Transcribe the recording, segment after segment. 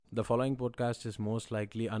The following podcast is most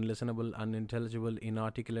likely unlistenable, unintelligible,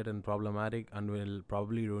 inarticulate, and problematic, and will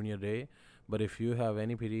probably ruin your day. But if you have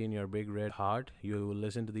any pity in your big red heart, you will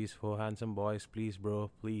listen to these four handsome boys. Please,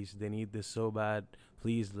 bro, please. They need this so bad.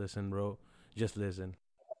 Please listen, bro. Just listen.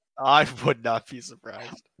 I would not be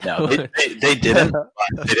surprised. No, they didn't.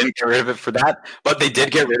 They didn't get rid of it for that, but they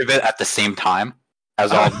did get rid of it at the same time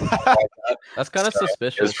as all. That's kind of So,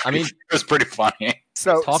 suspicious. I mean, it was pretty funny.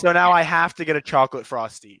 So Talk- now I have to get a chocolate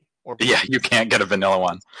frosty. Or Yeah, you can't get a vanilla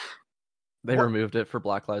one. they What? removed it for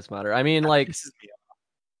Black Lives Matter. I mean, like, Pisses me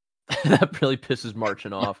that really pisses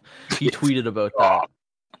Marchin off. He tweeted about Oh, that.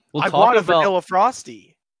 Well, I want a Taco Bell, vanilla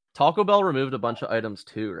frosty. Taco Bell removed a bunch of items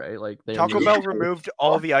too, right? Like they Taco only- Bell removed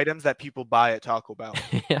all the items that people buy at Taco Bell.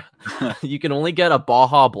 yeah, you can only get a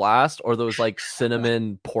Baja Blast or those like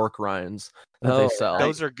cinnamon pork rinds that they Oh, sell.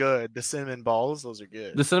 Those are good. The cinnamon balls, those are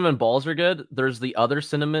good. The cinnamon balls are good. There's the other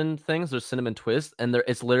cinnamon things. There's cinnamon twist, and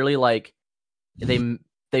it's literally like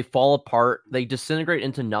they fall apart. They disintegrate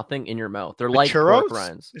into nothing in your mouth. They're The like churros? pork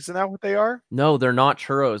rinds. Isn't that what they are? No, they're not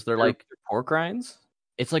churros. They're like pork rinds.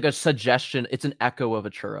 it's like a suggestion. It's an echo of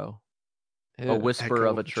a churro, a Ew. whisper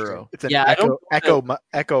of a churro. It's an Yeah, I don't-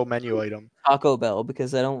 echo menu item. Taco Bell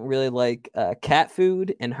because I don't really like cat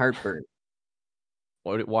food and heartburn.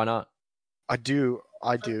 Why not? I do.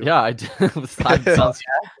 Yeah, I do.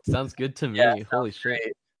 sounds good to me. Yeah, Holy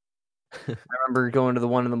shit! I remember going to the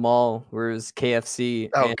one in the mall where it was KFC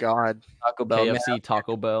Oh and god, Taco Bell. Man, KFC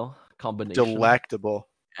Taco Bell combination. delectable,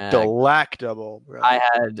 uh, delectable, bro. I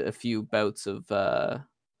had a few bouts of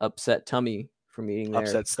upset tummy from eating there.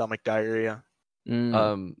 Upset stomach diarrhea.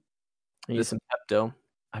 Um, I need this- some Pepto.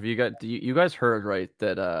 have you guys heard right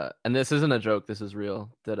that and this isn't a joke, this is real,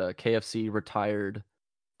 that KFC retired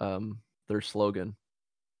their slogan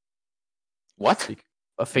What?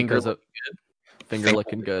 A finger. because of finger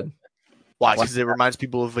looking good. Why? Because it reminds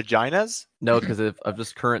people of vaginas. No, because of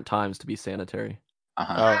just current times to be sanitary.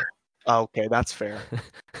 Uh-huh. Oh, okay, that's fair.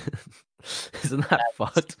 Isn't that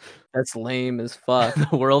fucked? That's lame as fuck.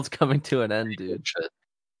 The world's coming to an end, dude.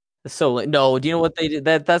 It's so no. Do you know what they did?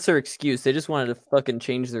 That's their excuse. They just wanted to fucking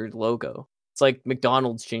change their logo. It's like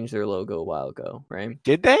McDonald's changed their logo a while ago, right?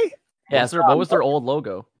 Did they? Yeah, What was their old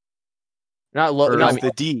logo? not or, logo. Or I is mean-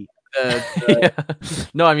 the D? Yeah.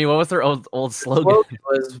 No, I mean, what was their old slogan? slogan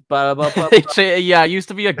was ba-da-ba-ba-ba. Yeah, it used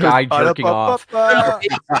to be a guy jerking off.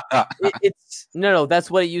 It's no. That's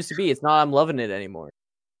what it used to be. It's not. I'm loving it anymore.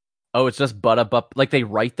 Oh, it's just but up. Like they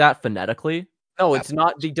write that phonetically. No, it's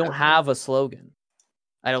not. They don't have a slogan.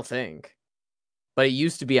 I don't think. But it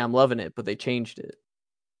used to be I'm loving it, but they changed it.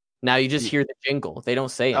 Now you just hear the jingle. They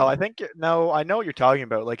don't say it. Oh, I think no. I know what you're talking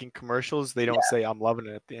about. Like in commercials, they don't say "I'm loving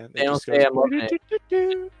it" at the end. They don't just say go, I'm loving it.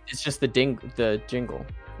 "Do-do-do-do-do." It's just the jingle.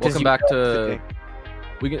 Welcome you- back The to. ding.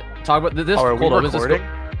 We can talk about this. Oh, are we cold open. recording?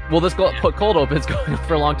 Cold open's going on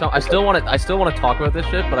for a long time. I still want to talk about this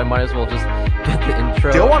shit, but I might as well just get the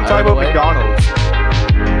intro. Still want to out talk of the about way.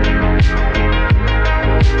 McDonald's.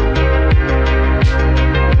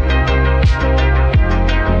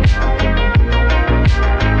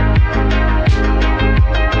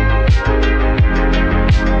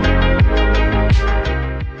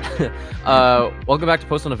 Welcome back to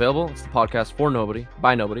Post Unavailable. It's the podcast for nobody,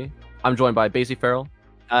 by nobody. I'm joined by Basie Farrell,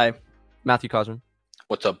 Hi. Matthew Cosrin,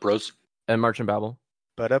 What's up, bros? and Marchin Babel.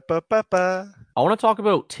 Ba-da-ba-ba-ba. I want to talk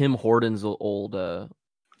about Tim Hortons' old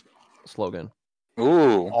slogan.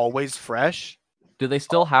 Ooh. Always fresh. Do they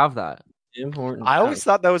still have that? Tim Hortons. I always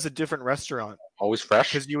thought that was a different restaurant Always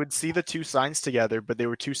fresh. because you would see the two signs together, but they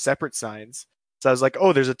were two separate signs. So I was like,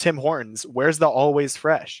 "Oh, there's a Tim Hortons. Where's the always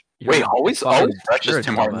fresh?" You're Wait, a always fucking- fresh you're is a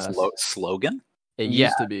Tim Hortons' dumbass. slogan? It Yeah.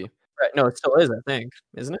 used to be. Right, no, it still is. I think,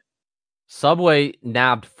 isn't it? Subway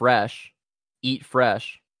nabbed fresh, eat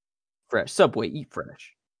fresh, Fresh. Subway, eat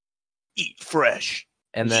fresh. Eat fresh.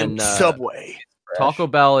 and then Subway. Taco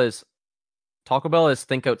Bell is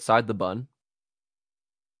think outside the bun.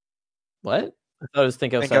 What? I thought it was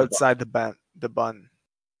think outside. Think outside the bun. The bun.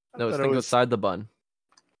 I No, it's thought it think was- outside the bun.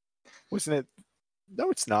 Wasn't it? No,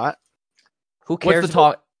 it's not. Who What's cares? the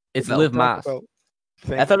talk? It's No, live Talk mass. about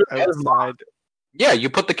I thought it think was outside. Yeah, you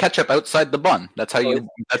put the ketchup outside the bun. That's how you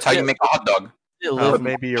make a hot dog. Oh,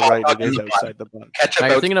 maybe you're right. It is outside the bun. Ketchup Now,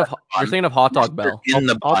 you're thinking of hot dog You're bell. in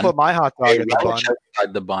the I'll bun. put my hot dog in the bun. Relish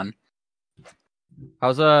outside the bun.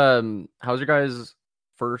 How's your guys'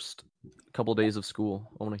 first couple days of school?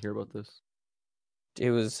 I want to hear about this.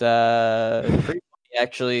 It was pretty funny,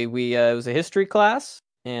 actually. We it was a history class,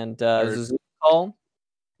 and it was a Zoom call,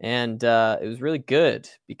 and it was really good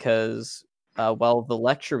because while the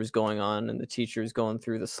lecture was going on and the teacher was going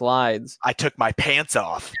through the slides, I took my pants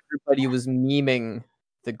off. everybody was memeing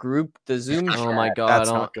the Zoom Oh chat, my god! That's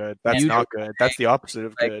I don't- not good. That's You- not good. That's the opposite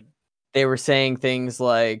of Like- good. they were saying things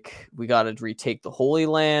like, "We got to retake the Holy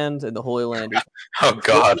Land, and the Holy Land is Oh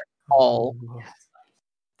God. all."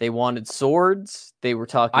 They wanted swords. They were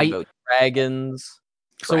talking I- about dragons.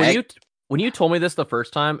 So when you told me this the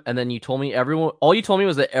first time, and then you told me all you told me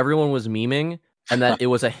was that everyone was memeing, and that it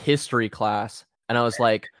was a history class, and I was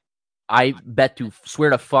like, I bet to swear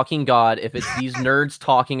to fucking God, if it's these nerds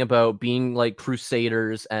talking about being like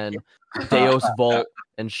crusaders and Deus Vult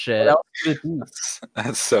and What shit, else could it be?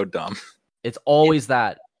 That's so dumb. it's always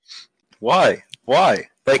that. Why? Why?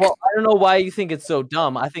 Like, Well, I don't know why you think it's so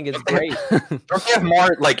dumb. I think it's great. don't you have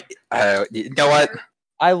more? Like, you know what?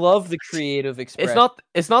 I love the creative expression.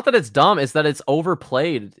 It's not that it's dumb, it's that it's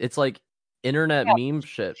overplayed. It's like internet meme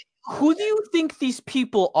shit. Who do you think these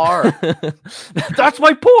people are? That's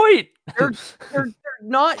my point. They're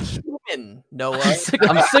not human, Noah.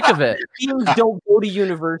 I'm sick of it. Beings don't go to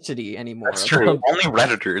university anymore. That's true. Only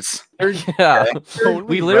Redditors. Yeah. Only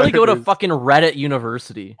We literally go to Redditors. fucking Reddit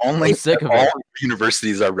University. Only I'm sick of all it.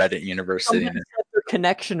 universities are Reddit University. Somebody said their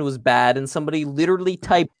connection was bad, and somebody literally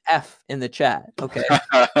typed F in the chat. Okay,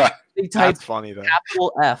 they typed That's funny though.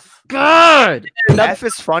 capital F. God. Another- F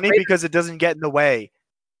is funny because it doesn't get in the way.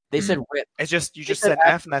 They said rip. It's just you just said said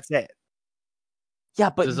F. F and that's it. Yeah,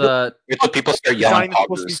 but Does If the people start It's not yelling even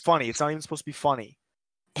supposed to be poggers. funny. It's not even supposed to be funny.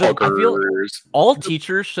 I feel Poggers. all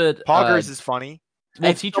teachers should Poggers is funny.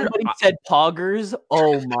 well, if teacher somebody said poggers,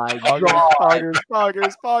 oh my Poggers, god! poggers,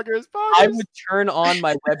 poggers, poggers, I poggers. would turn on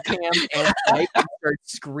my webcam and type and start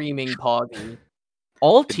screaming poggers.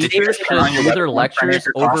 all Did you teachers guys turn on should your do their webcam in front of lectures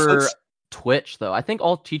your over classes? Twitch though. I think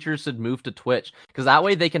all teachers should move to Twitch because that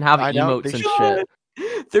way they can have I know, emotes they and should.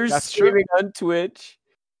 shit. They're That's true. streaming on Twitch.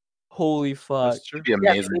 Holy fuck! That's true. It'd be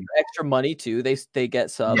Yeah, amazing. they have extra money too. They get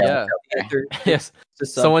subs. Yeah. They get their- Yes. to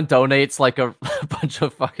sub. Someone donates like a bunch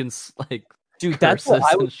of fucking like Dude, that's what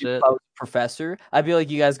curses I would and do shit. if I was a professor. I'd be like,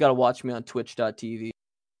 you guys got to watch me on Twitch.tv.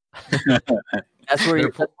 That's where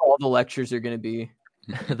that's where all the lectures are gonna be.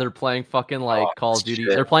 they're playing fucking like Oh, Call of Duty.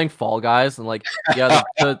 shit. They're playing Fall Guys and like yeah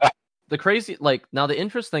the crazy like now the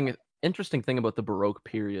interesting thing about the Baroque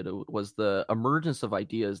period was the emergence of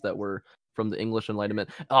ideas that were from the English Enlightenment.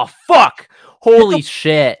 Oh fuck! Holy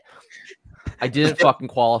shit! I didn't fucking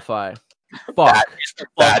qualify. Fuck.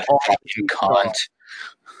 That fucking cunt.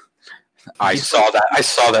 I saw that. I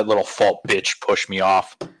saw that little fault bitch push me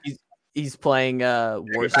off. He's playing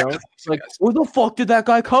Warzone. It's It's like, where the fuck did that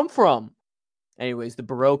guy come from? Anyways, the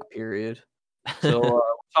Baroque period. So we're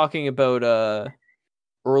talking about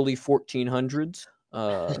early 1400s.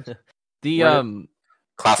 The Where-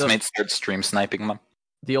 Classmates started stream sniping them.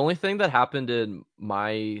 the only thing that happened in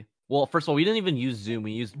my first of all, we didn't even use Zoom.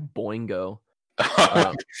 We used Boingo,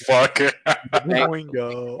 Fuck.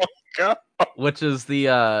 Boingo. which is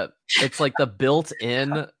the it's like the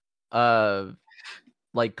built-in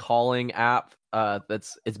like calling app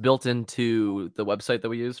it's built into the website that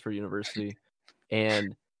we use for university,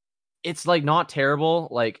 and it's like not terrible.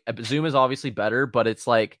 Like Zoom is obviously better, but it's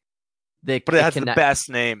like But it has the best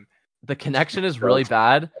name. the connection is really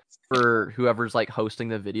bad for whoever's like hosting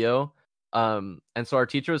the video. And so our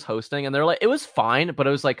teacher was hosting and they're like, it was fine, but it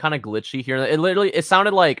was like kind of glitchy here. It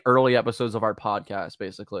sounded like early episodes of our podcast,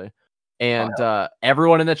 basically. And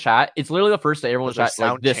everyone in the chat, it's literally the first day everyone in Was the their chat like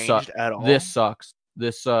sound this changed sucks. at all? This sucks.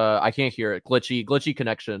 This I can't hear it. Glitchy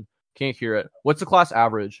connection. Can't hear it. What's the class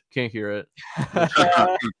average? Can't hear it.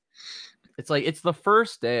 It's like it's the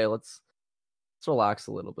first day. Let's relax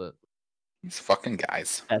a little bit. These fucking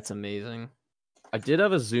guys. That's amazing. I did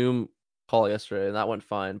have a Zoom call yesterday and that went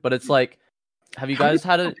fine. But it's like, have you guys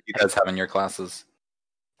had it? You guys have in your classes?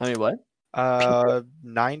 I mean, what?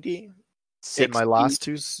 90 in 60 my last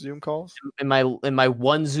two Zoom calls. in my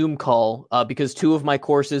one Zoom call, because two of my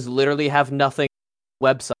courses literally have nothing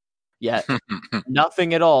website yet.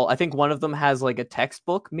 Nothing at all. I think one of them has like a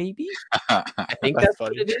textbook, maybe. I think That's that's what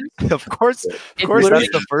funny. it is. Of course, It's that's the literally-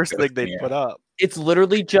 first thing they put up. It's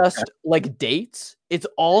literally just like dates. It's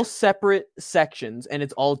all separate sections and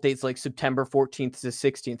it's all dates like September 14th to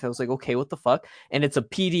 16th. I was like, okay, what the fuck? And it's a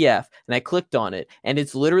PDF and I clicked on it and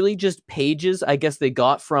it's literally just pages I guess they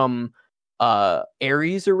got from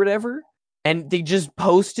Aries or whatever. And they just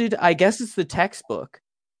posted, I guess it's the textbook.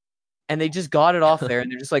 And they just got it off there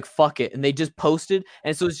and they're just like, fuck it. And they just posted.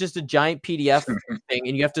 And so it's just a giant PDF thing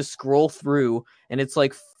and you have to scroll through and it's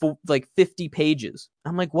like 50 pages.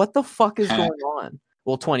 I'm like, what the fuck is going on?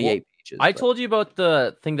 Well, 28 pages. I but- told you about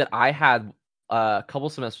the thing that I had a couple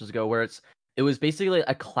semesters ago where it was basically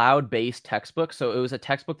a cloud-based textbook. So it was a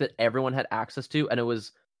textbook that everyone had access to and it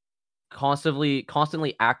was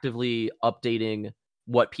constantly actively updating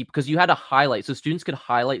what people, because you had to highlight, so students could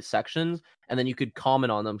highlight sections and then you could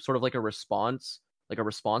comment on them, sort of like a response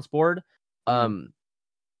board.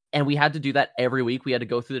 And we had to do that every week. We had to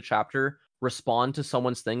go through the chapter, respond to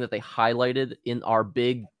someone's thing that they highlighted in our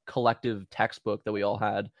big collective textbook that we all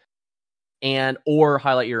had, and or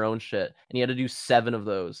highlight your own shit. And you had to do 7 of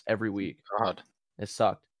those every week. God. It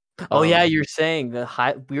sucked. Oh yeah, you're saying the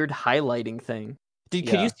weird highlighting thing.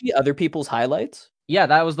 Could you see other people's highlights? Yeah,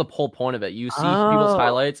 that was the whole point of it. You see people's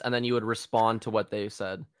highlights, and then you would respond to what they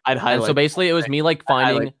said. I'd highlight. And so basically, it was me like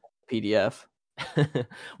finding PDF.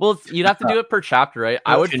 Well, you'd have to do it per chapter, right?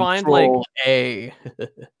 I would find like A.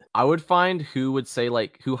 I would find who would say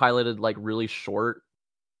like who highlighted like really short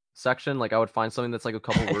section. Like I would find something that's like a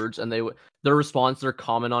couple words, and their response, their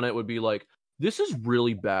comment on it would be like, "This is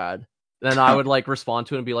really bad." Then I would like respond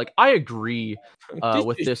to it and be like, "I agree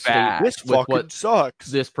with this bad. This with fucking what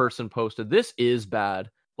sucks. this person posted. This is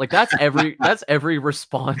bad." Like that's every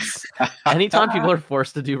response. Anytime people are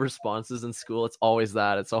forced to do responses in school, it's always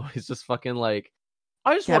that. It's always just fucking like,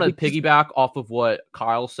 I just want to piggyback off of what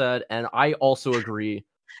Kyle said, and I also agree.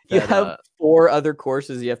 You have 4 other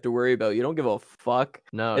courses you have to worry about. You don't give a fuck.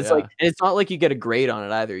 No, it's like it's not like you get a grade on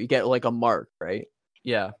it either. You get like a mark, right?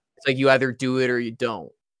 Yeah, it's like you either do it or you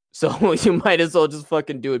don't. So you might as well just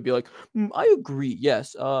fucking do it. Be like, I agree.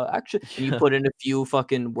 Yes. Actually, you put in a few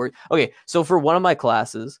fucking words. Okay. So for one of my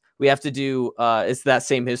classes, we have to do, it's that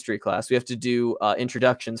same history class. We have to do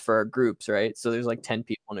introductions for our groups, right? So there's like 10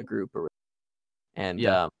 people in a group, and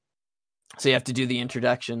so you have to do the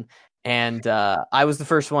introduction. And I was the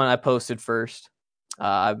first one. I posted first.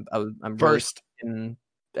 I'm First.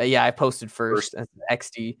 I posted first as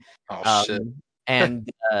XD. Oh shit. And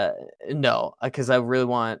no, because I really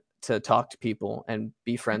want to talk to people and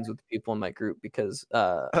be friends with the people in my group, because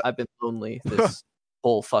I've been lonely this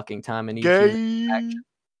whole fucking time. I need action.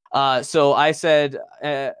 So I said,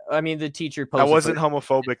 the teacher posted. That wasn't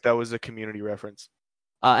homophobic. That was a community reference.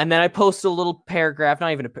 And then I posted a little paragraph,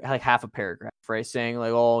 not even like half a paragraph, right, saying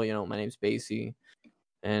like, "Oh, my name's Basie,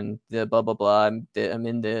 and the blah blah blah. I'm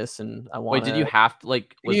in this, and I want." Wait, did you have to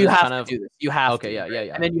like? Was you have kind to of... do this. You have okay, to.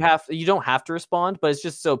 yeah. And then you don't have to respond, but it's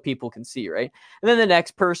just so people can see, right? And then the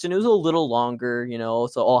next person, it was a little longer,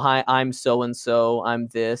 So, "Oh, hi, I'm so and so. I'm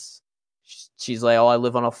this." She's like, "Oh, I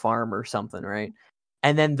live on a farm or something," right?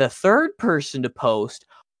 And then the third person to post,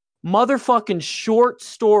 motherfucking short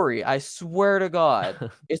story. I swear to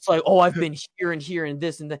God, it's like, "Oh, I've been here and here and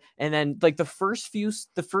this and that," and then like the first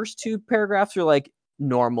 2 paragraphs are like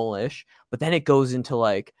normal-ish, but then it goes into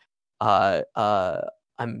like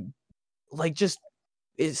I'm like, just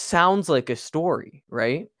it sounds like a story,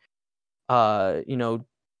 right? A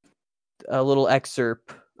little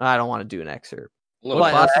excerpt. I don't want to do an excerpt.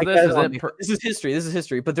 What class is this? This is history. This is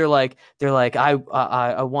history. But they're like, I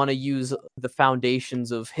want to use the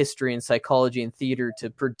foundations of history and psychology and theater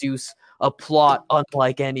to produce a plot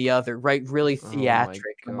unlike any other, right? Really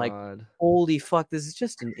theatric. I'm like, holy fuck, this is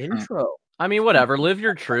just an intro. I mean, whatever. Live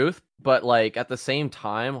your truth, but like at the same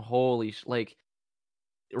time, holy like.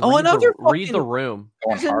 Read the room.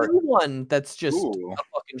 There's a new one that's just a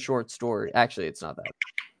fucking short story. Actually, it's not that.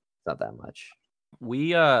 It's not that much.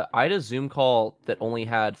 I had a Zoom call that only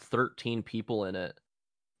had 13 people in it.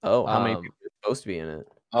 Oh, how many people are supposed to be in it?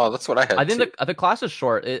 Oh, that's what I had. I think the class is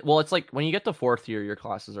short. It's like when you get to 4th year, your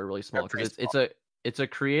classes are really small because it's a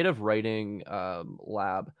creative writing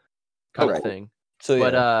lab kind of thing. So,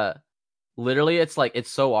 but literally, it's like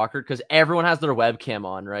it's so awkward because everyone has their webcam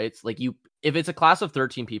on, right? It's like if it's a class of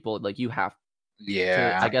 13 people, like you have.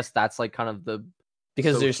 Yeah. I guess that's like kind of the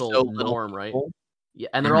because there's so little norm, right? Yeah,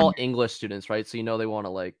 and they're all English students, right? So they want to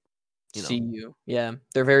like, see you. Yeah,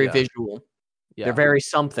 they're very visual. Yeah, they're very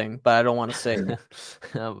something, but I don't want to say.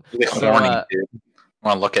 Want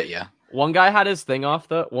to look at you. One guy had his thing off,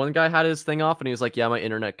 and he was like, "Yeah, my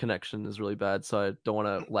internet connection is really bad, so I don't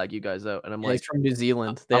want to lag you guys out." And I'm like, "He's from New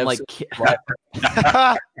Zealand." I'm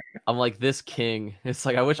like, this king. It's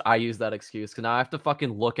like I wish I used that excuse because now I have to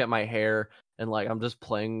fucking look at my hair and like I'm just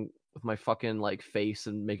playing with my fucking like face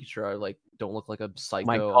and making sure I like don't look like a psycho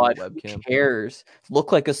my God, on the webcam. Who cares?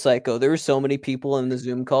 Look like a psycho. There were so many people in the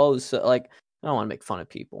Zoom call. It was so, like, I don't want to make fun of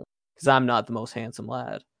people because I'm not the most handsome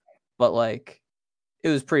lad, but like it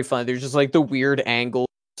was pretty funny. There's just like the weird angle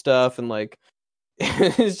stuff and like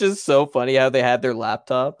it's just so funny how they had their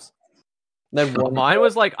laptops. Then mine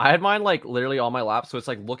was like I had mine like literally on my lap, so it's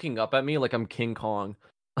like looking up at me like I'm King Kong.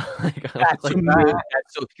 So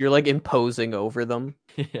you're like imposing over them.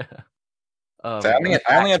 Yeah. So I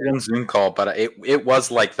only had one Zoom call, but it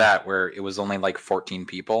was like that where it was only like 14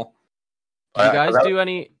 people. Do you guys do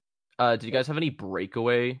any? did you guys have any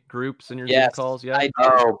breakaway groups in your Zoom Yes, calls? Yeah. I did.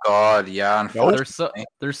 Oh God, yeah. Nope.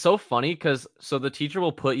 They're so funny because the teacher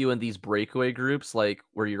will put you in these breakaway groups, like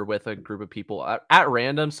where you're with a group of people at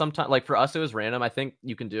random. Sometimes, like for us, it was random. I think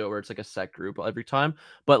you can do it where it's like a set group every time,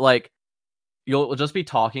 but like you'll just be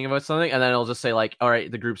talking about something, and then it'll just say like, "All right,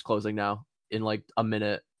 the group's closing now in like a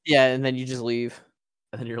minute," Yeah, and then you just leave.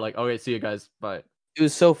 and then you're like, "Okay, see you guys, bye." It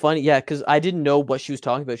was so funny, yeah, because I didn't know what she was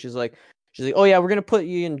talking about. She's like, "Oh yeah, we're gonna put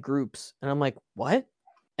you in groups," and I'm like, "What?"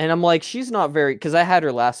 And I'm like, "She's not very," because I had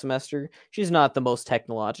her last semester. She's not the most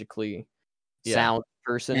technologically Yeah. sound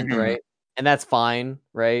person, Mhm. right? And that's fine,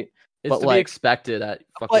 right? It's But, to like- be expected at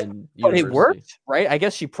fucking But university. it worked, right? I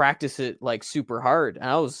guess she practiced it like super hard, and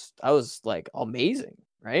I was like amazing,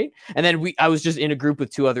 right? And then I was just in a group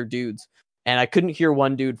with two other dudes, and I couldn't hear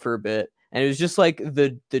one dude for a bit, and it was just like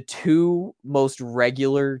the two most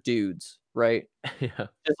regular dudes, right? Yeah,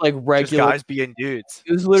 Just like Just regular. guys being dudes.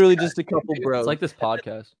 It was literally just a couple dudes. bros, it's like this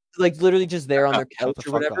podcast. like literally just there on their Shut couch the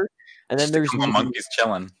or fuck whatever. up. And then Just there's a couple me, monkeys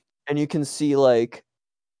chilling. and you can see like,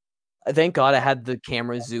 thank God I had the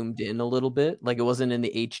camera zoomed in a little bit, like it wasn't in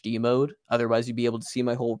the HD mode. Otherwise, you'd be able to see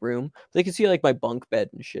my whole room. But they could see like my bunk bed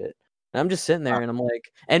and shit. And I'm just sitting there, and I'm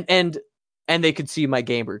like, and they could see my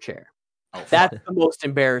gamer chair. Oh, fuck. That's the most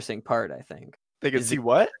embarrassing part, I think. They can Is see it-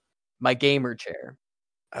 what? My gamer chair,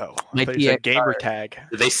 Oh, My I thought you said gamer DXR. tag.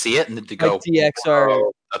 Did they see it and did they my go? DXR.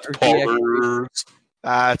 "Oh, that's or DXR. poggers."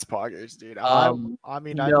 That's poggers, dude. Um, I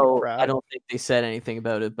mean, I'd be No, proud. I don't think they said anything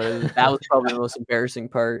about it, but that was probably the most embarrassing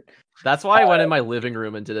part. That's why I went in my living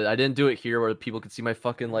room and did it. I didn't do it here where people could see my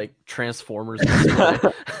fucking like Transformers display.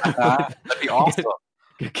 That'd be awesome.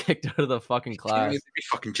 Get kicked out of the fucking class. They'd be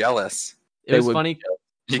fucking jealous. It They was would- funny.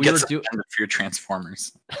 You We get were suspended for your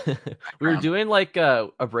Transformers. we were doing like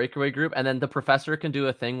a breakaway group, and then the professor can do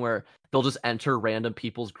a thing where they'll just enter random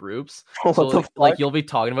people's groups. What So the like fuck? you'll be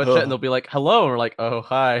talking about shit, and they'll be like, "Hello," and we're like, "Oh,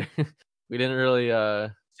 hi." We didn't really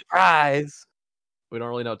Surprise! we don't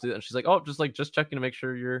really know what to do. And she's like, "Oh, just checking to make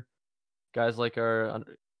sure your guys like are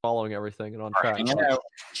following everything and on track." Right. And I'm like,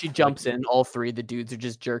 She jumps in. All three of the dudes are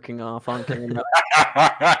just jerking off on camera.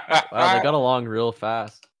 wow, they got along real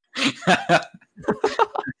fast.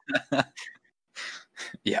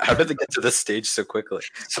 Yeah, how did they get to this stage so quickly?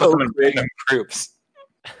 So So in random groups.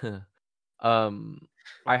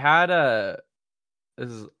 I had this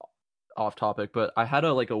is off topic, but I had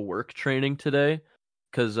a work training today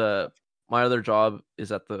because my other job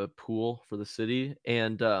is at the pool for the city,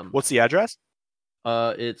 and What's the address?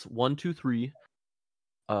 it's 123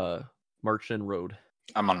 Marchand Road.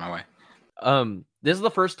 I'm on my way. This is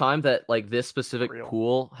the first time that like this specific Real.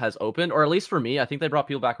 pool has opened, or at least for me. I think they brought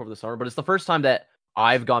people back over the summer, but it's the first time that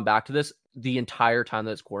I've gone back to this the entire time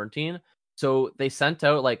that it's quarantine. So they sent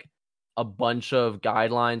out like a bunch of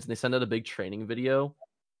guidelines, and they sent out a big training video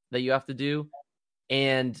that you have to do,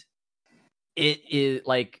 and it is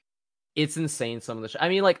like it's insane. Some of the I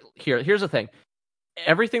mean, like here's the thing: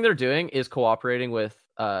 everything they're doing is cooperating with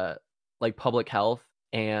like public health,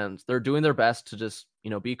 and they're doing their best to just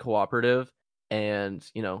be cooperative and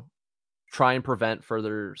try and prevent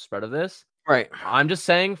further spread of this. Right. I'm just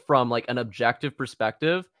saying from like an objective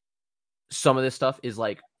perspective, some of this stuff is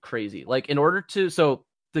like crazy. Like in order to so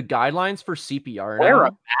the guidelines for CPR Wear now,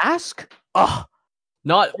 a mask? Oh,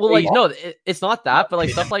 not well like no it's not that, but like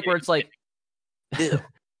stuff like where it's like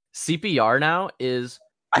CPR now is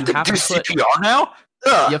I you think have do to put CPR now?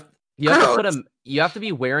 Ugh. you have to put you have to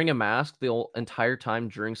be wearing a mask the entire time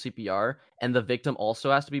during CPR, and the victim also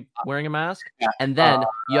has to be wearing a mask. And then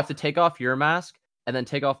you have to take off your mask and then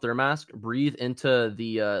take off their mask, breathe into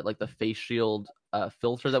the like the face shield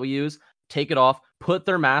filter that we use, take it off, put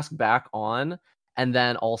their mask back on, and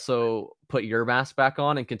then also put your mask back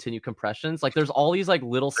on and continue compressions. Like there's all these like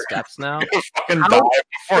little steps now. You'll fucking How- die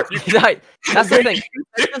before you That's the thing.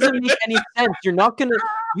 that doesn't make any sense. You're not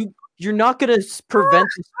gonna prevent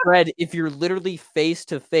the spread if you're literally face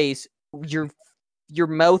to face. Your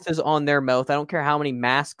mouth is on their mouth. I don't care how many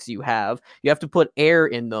masks you have. You have to put air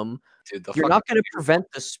in them. Dude, the You're fucking- not going to prevent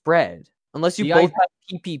the spread unless you The both have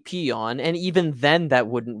PPP on, and even then that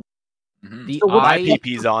wouldn't. Mhm. The So what's My I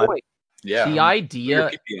PP's on. point? Yeah. the Put your idea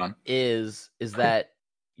PP on. is that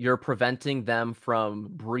you're preventing them from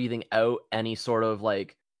breathing out any sort of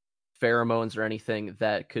like pheromones or anything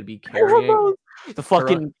that could be carrying. The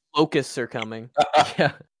fucking locusts are coming.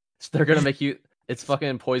 Yeah, they're gonna make you. It's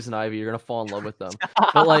fucking poison ivy. You're gonna fall in love with them.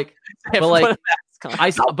 But like, but like,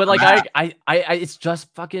 I it's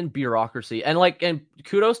just fucking bureaucracy, and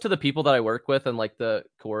kudos to the people that I work with and like the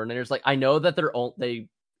coordinators. Like, I know that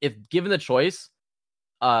if given the choice,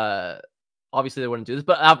 obviously they wouldn't do this,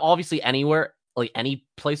 but obviously anywhere, like any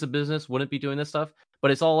place of business wouldn't be doing this stuff.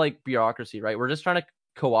 but it's all like bureaucracy, right? We're just trying to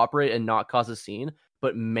cooperate and not cause a scene.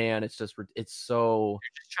 But man, it's so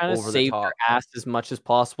Just trying to over the save top. their ass as much as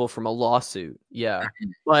possible from a lawsuit. Yeah.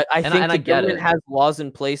 But I And think I the get government it. has laws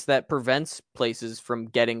in place that prevents places from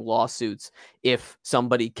getting lawsuits if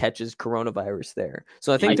somebody catches coronavirus there.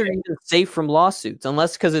 So I think they're even safe from lawsuits,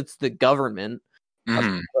 unless because it's the government,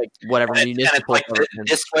 Mhm. like whatever And it's municipal like government.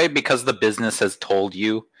 this way because the business has told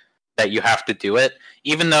you that you have to do it,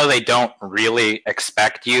 even though they don't really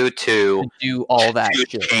expect you to do all that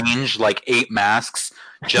shit. change like 8 masks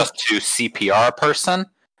just to CPR a person.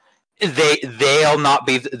 They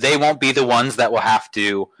won't be the ones that will have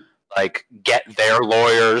to like get their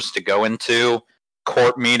lawyers to go into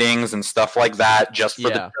court meetings and stuff like that just for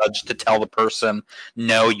the judge to tell the person,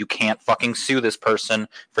 no, you can't fucking sue this person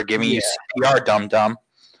for giving you CPR, dum dum.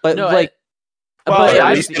 But No, like, Well, But yeah,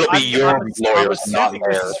 at least it'll be your I'm lawyers, not assuming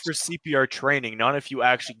this is theirs. for CPR training, not if you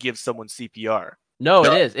actually give someone CPR. No,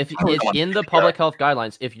 No, it is. If I don't it's want in the CPR. public health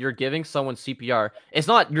guidelines, if you're giving someone CPR,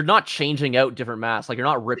 you're not changing out different masks. Like you're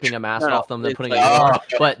not ripping a mask No, off them and it's putting like- a new one on.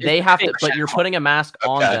 Oh, But it's they the have same to. But you're mask. putting a mask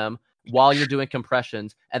on Okay. them while you're doing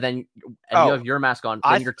compressions, and then you Oh, have your mask on.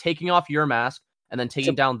 I Then you're taking off your mask, and then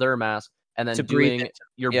taking down their mask, and then to breathe doing into-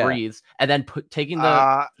 your yeah. breathes, and then taking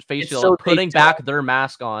the face It's shield, so and putting big back their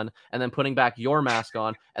mask on, and then putting back your mask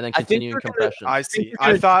on, and then I think continuing they're gonna- compression. I see. you're I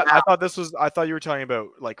gonna thought drown. I thought you were talking about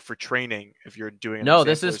like for training if you're doing an No,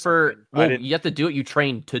 this example is or for something. I well, didn't- you have to do it. You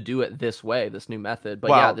train to do it this way, this new method. But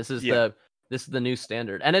yeah, Well, this is yeah. the new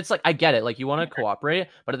standard, and it's like I get it. Like you want to cooperate,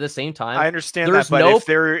 but at the same time, I understand there's that, but no-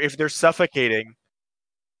 if they're suffocating,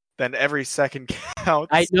 then every second counts.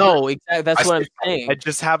 I know exactly. That's I what I'm see. saying. And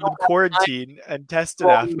just have them quarantine and tested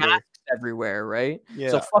Well, after. masks everywhere, right? Yeah.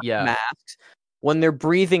 So fuck Yeah. masks. When they're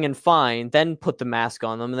breathing and fine, then put the mask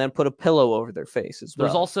on them, and then put a pillow over their face as well.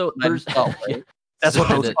 there's also Let 'em there's go, right? That's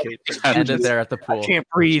what End those it. Suffocate. End it there at the I pool. can't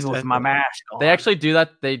breathe with Just my end it. mask on. They actually do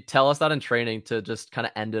that. They tell us that in training to just kind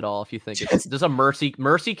of end it all. If you think it's just a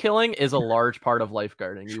mercy killing is a large part of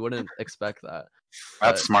lifeguarding. You wouldn't expect that.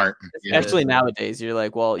 That's smart. Yeah. Especially nowadays, you're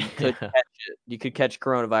like, well, you could Yeah. catch it. You could catch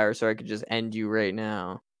coronavirus, or I could just end you right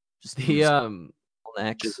now. Just The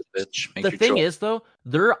next. Bitch, make the your thing choice. is though,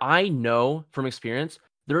 I know from experience,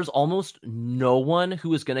 there's almost no one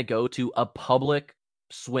who is going to go to a public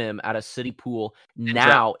swim at a city pool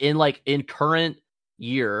now in current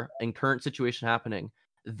situation happening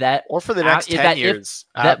that Or for the next 10 that if- years.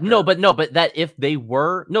 that no after. but that if they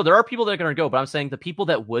were there are people that are going to go, but I'm saying the people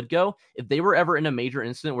that would go if they were ever in a major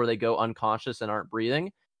incident where they go unconscious and aren't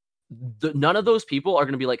breathing, none of those people are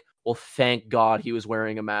going to be like, well, thank God he was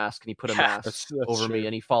wearing a mask and he put a mask That's over me true.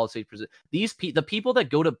 and he followed safe. The people that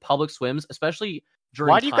go to public swims, especially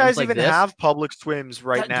during Why do you times guys like even this, have public swims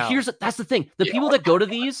right now? That's the thing. The people that go to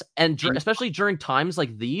these and especially during times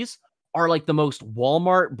like these are like the most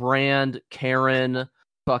Walmart brand Karen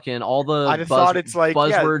fucking all the I thought it's like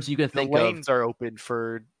buzzwords you can the think of. lanes are open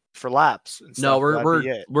for laps. And No, stuff. That'd be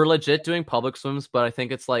it. we're legit doing public swims, but I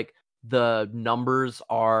think it's like the numbers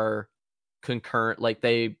are concurrent. Like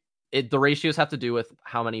the ratios have to do with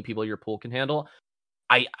how many people your pool can handle.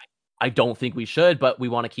 I don't think we should, but we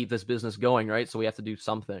want to keep this business going, right? So we have to do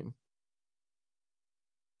something.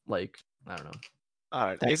 Like I don't know. All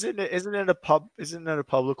right. Isn't it a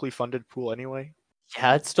publicly funded pool anyway?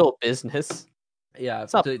 Yeah, it's still a business. Yeah,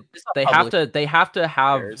 It's not- they it's not have public. to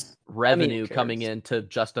have cares? revenue who coming cares? in to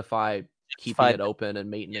justify keeping Justify it open and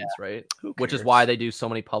maintenance, right? Who Which is cares? why they do so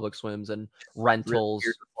many public swims and rentals.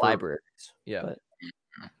 Here's for- libraries. Yeah. But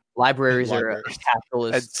libraries are a Libraries.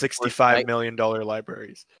 capitalist and force, $65 right, million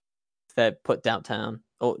libraries. that put downtown.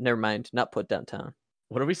 Oh, never mind, not put downtown.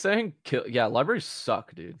 What are we saying? Yeah, libraries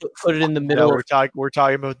suck, dude. Put it in the No, middle. we're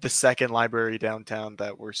talking about the second library downtown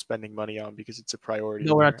that we're spending money on because it's a priority.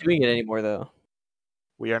 No, we're not there. doing it anymore, though.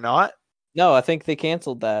 We are not. No, I think they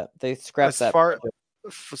canceled that. They scrapped As that. far project.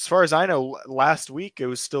 as far as I know, last week it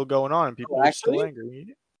was still going on and people were still actually?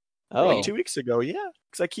 angry. Oh, Like 2 weeks ago, yeah,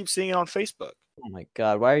 because I keep seeing it on Facebook. oh my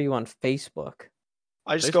God! Why are you on Facebook?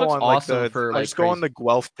 I just go Facebook's on like awesome the for, I like, just go on crazy- the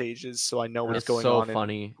Guelph pages so I know what's It's going so on.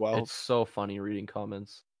 funny. In Guelph. It's so funny reading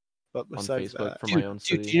comments But on besides Facebook that, from my own Do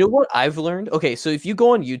city. you know what I've learned? Okay, so if you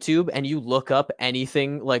go on YouTube and you look up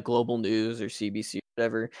anything like Global News or CBC or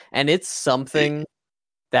whatever, and it's something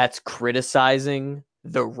that's criticizing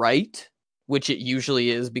the right, which it usually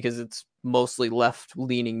is because it's mostly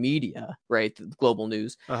left-leaning media, right? The Global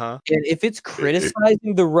News. uh-huh. And if it's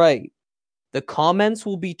criticizing the right, the comments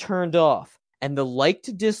will be turned off, and the like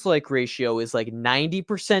to dislike ratio is like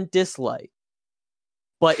 90% dislike.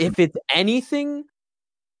 But if it's anything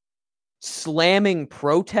slamming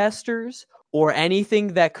protesters or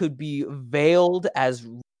anything that could be veiled as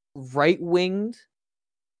right-winged,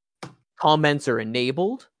 comments are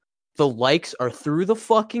enabled, the likes are through the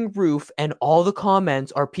fucking roof, and all the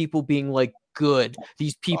comments are people being like, "Good,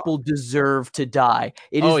 these people deserve to die."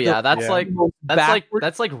 It is that's Yeah. like most backward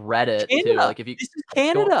that's like Reddit too. Canada. Like if you This is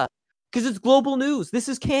Canada because it's global news. This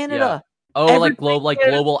is Canada. like Everybody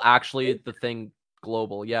global actually the thing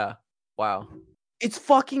global. Yeah. Wow. It's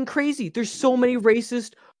fucking crazy. There's so many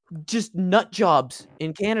racist, just nut jobs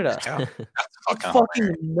in Canada. Yeah. It's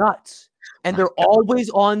fucking nuts. And they're always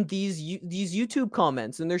on these YouTube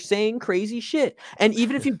comments, and they're saying crazy shit. And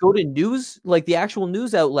even if you go to news, like the actual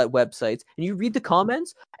news outlet websites, and you read the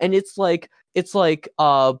comments, and it's like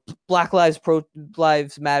Black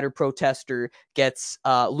Lives Matter protester gets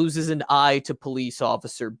loses an eye to police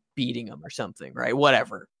officer beating him or something, right?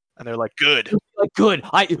 Whatever. And they're like, good. Like, good.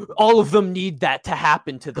 All of them need that to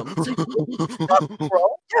happen to them. It's like,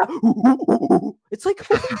 bro. Yeah. It's like,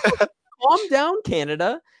 calm down,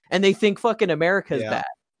 Canada. And they think fucking America's bad.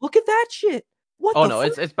 Look at that shit. What? Oh the no,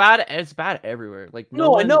 fuck? it's bad. It's bad everywhere. Like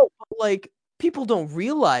No, I know. But like, people don't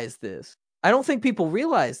realize this. I don't think people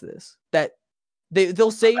realize this. That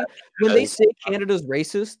they'll say when they say Canada's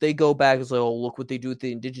racist, they go back and say, "Oh, look what they do with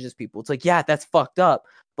the Indigenous people." It's like, yeah, that's fucked up.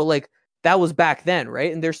 But like, that was back then,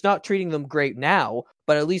 right? And they're not treating them great now.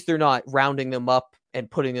 But at least they're not rounding them up and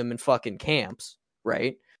putting them in fucking camps,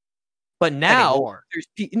 right? But now Anymore.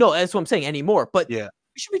 no, that's what I'm saying anymore. But Yeah.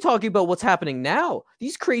 we should be talking about what's happening now.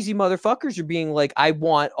 These crazy motherfuckers are being like, I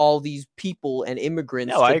want all these people and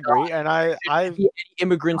immigrants. No, to I agree. die. And There I can't be any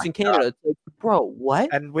immigrants in Canada. It's like, bro,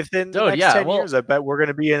 what? and within the Dude, next yeah, 10 well- years, I bet we're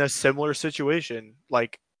gonna be in a similar situation.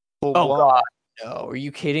 Like full Oh, blown. God. No, are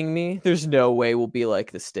you kidding me? There's no way we'll be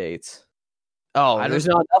like the States. Oh, I there's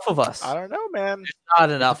not enough of us. I don't know, man. Not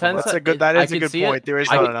enough of depends us That's a it- good that I is a could good see it. point. There is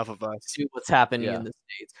I not could- enough of us. to what's happening Yeah. in the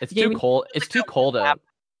States. It's Yeah, too I mean, cold. It's too cold out.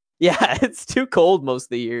 Yeah, it's too cold most of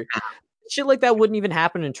the year. Shit like that wouldn't even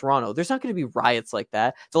happen in Toronto. There's not going to be riots like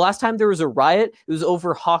that. The last time there was a riot, it was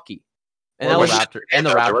over hockey. And Or that the was Raptor and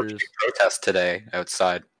the There were Raptors. protests today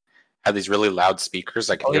outside. Had these really loud speakers.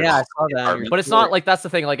 I could Oh hear yeah, I them. saw that. on your But it's story. not like that's the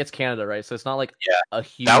thing. Like it's Canada, right? So it's not like Yeah. a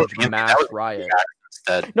huge That would be- mass that would be riot.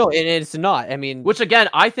 Instead. No, and it's not. I mean, Which again,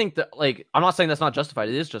 I think that like I'm not saying that's not justified.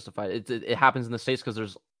 It is justified. It happens in the States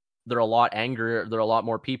because they're a lot angrier. There are a lot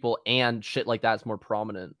more people, and shit like that's more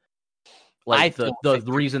prominent. Like I the don't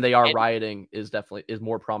think reason they are any- rioting is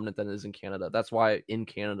more prominent than it is in Canada. That's why in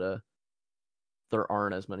Canada there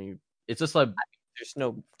aren't as many. It's just like there's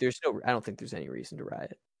no. I don't think there's any reason to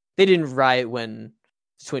riot. They didn't riot when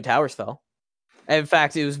the Twin Towers fell. In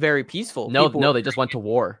fact, it was very peaceful. no, People- they just went to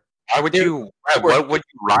war. Why would you? What would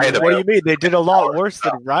you riot What do about? you mean? They did a lot worse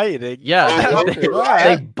than rioting. Yeah, Oh, they,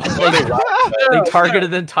 yeah. they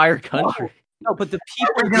targeted the entire country. No, but the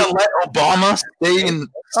We're people. gonna let Obama stay in.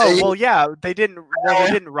 Oh stay- well, yeah, they didn't. Well,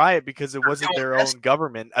 they didn't riot because it wasn't their own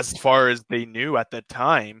government, as far as they knew at the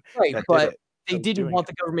time. Right, that did but it. they was didn't doing want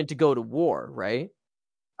the government to go to war, right?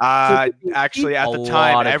 Actually, at A the lot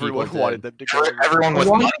time, of everyone people wanted did. them to go. to war. Everyone A with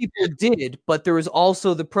lot money. of people did, but there was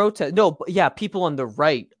also the protest. No, but yeah, people on the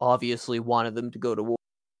right obviously wanted them to go to war.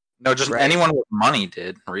 No, just Right. anyone with money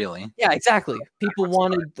did, really. Yeah, exactly. People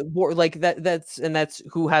wanted the war, like that. That's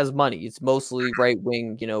who has money. It's mostly right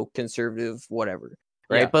wing, conservative, whatever.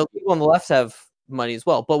 Right, Yeah. but people on the left have money as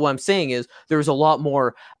well. But what I'm saying is, there was a lot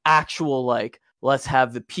more actual, like, let's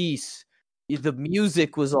have the peace. The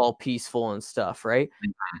music was all peaceful and stuff, right?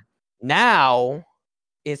 Now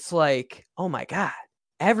it's like, oh my god,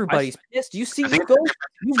 everybody's pissed. You see, I think you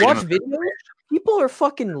freedom watch of videos. People are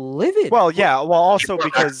fucking livid. Well, yeah. Well, also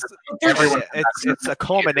because They're it's a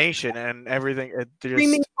culmination and everything.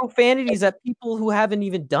 screaming profanities at people who haven't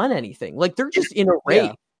even done anything. Like they're just in a rage,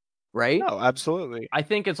 Yeah. right? No, absolutely. I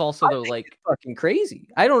think it's also the like It's fucking crazy.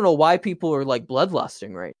 I don't know why people are like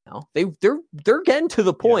bloodlusting right now. They're getting to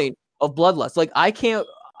the point of bloodlust. Like I can't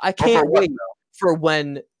what, wait for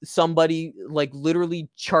when somebody like literally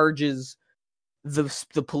charges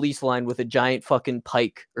the police line with a giant fucking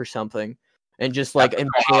pike or something and just like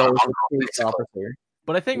impales the police officer.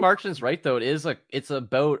 But I think Martin's right though. It's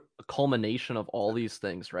about a culmination of all these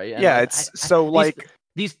things, right? And Yeah, I- it's I- so like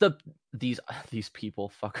these people,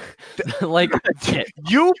 fuck, like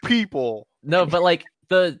you people. no, but like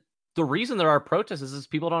the reason there are protests is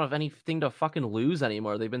people don't have anything to fucking lose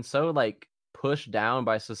anymore. They've been so like pushed down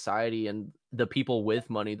by society and the people with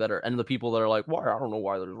money and the people that are like, why? I don't know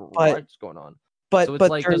why there's riots going on. But So it's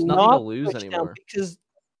but like they're there's nothing to not lose pushed down anymore. because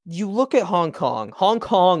you look at Hong Kong. Hong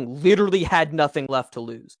Kong literally had nothing left to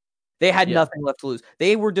lose. They had Yeah. nothing left to lose.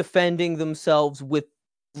 They were defending themselves with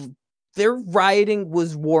their rioting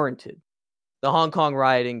was warranted. The Hong Kong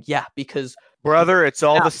rioting, yeah, because Brother, it's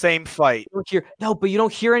all Yeah. the same fight. you don't hear but you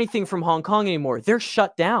don't hear anything from Hong Kong anymore. They're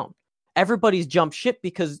shut down. everybody's jumped ship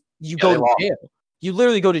because you Yeah, go they to lost. jail. You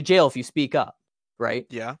literally go to jail if you speak up, right?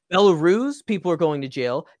 Yeah. Belarus, people are going to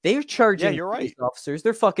jail. They're charging you're police right. officers.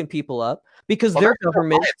 They're fucking people up because Well, their that's the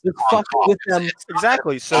government riots is in Hong fucking Kong. with them. It's not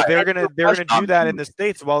Exactly. that- So they're it's gonna just do that in not- the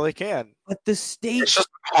States while they can. But the It's states. just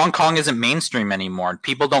Hong Kong isn't mainstream anymore.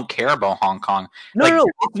 People don't care about Hong Kong. No, like, no,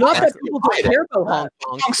 it's not that that's people don't rioting. care about Hong Hong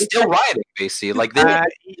Kong. Kong's It's still that- rioting, basically. Like they,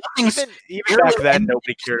 nothing's Even barely back then, anything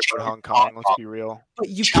nobody cared changed about Hong in Kong. Hong Let's Kong. be real. But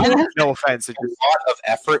you China can't. No offense. It a just, lot of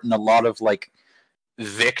effort and a lot of like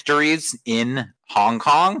victories in Hong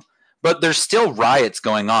Kong, but there's still riots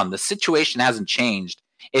going on. The situation hasn't changed.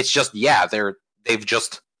 It's just they've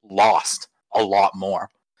just lost a lot more.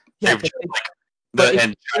 Yeah, They've but just, but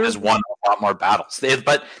and China's won a lot more battles.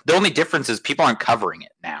 But the only difference is people aren't covering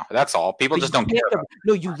it now. That's all. People But just you don't can't care. cover-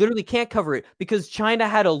 No, you literally can't cover it because China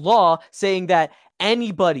had a law saying that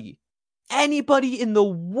anybody in the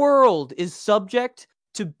world is subject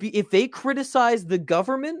to be, if they criticize the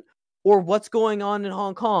government or what's going on in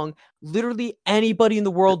Hong Kong, literally anybody in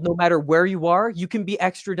the world, no matter where you are, you can be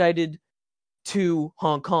extradited to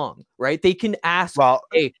Hong Kong, right? They can ask, well,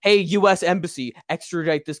 hey, U.S. Embassy,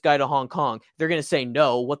 extradite this guy to Hong Kong. They're going to say,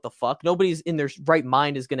 no, what the fuck? Nobody's in their right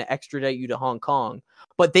mind is going to extradite you to Hong Kong.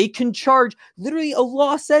 But they can charge, literally a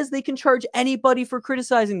law says they can charge anybody for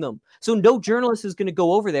criticizing them. So no journalist is going to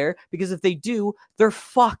go over there because if they do, they're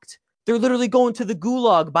fucked. They're literally going to the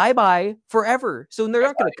gulag, bye-bye, forever. So they're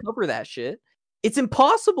not going to cover that shit. It's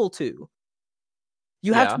impossible to.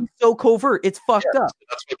 You have to be so covert. It's fucked up.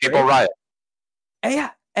 That's why people riot. And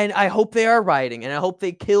yeah, and I hope they are rioting, and I hope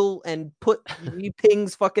they kill and put Xi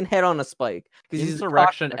Ping's fucking head on a spike because he's a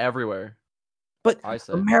Insurrection cocksucker. everywhere. But I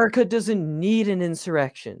say. America doesn't need an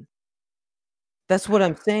insurrection. That's what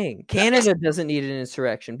I'm saying. Canada doesn't need an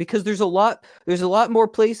insurrection because there's a lot more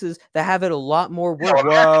places that have it a lot more worse.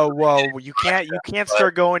 whoa! You can't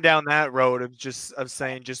start going down that road of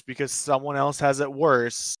saying just because someone else has it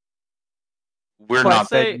worse, We're But not.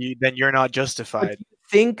 say- then you're not But justified.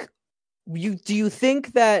 do you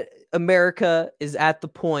think that America is at the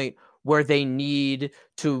point where they need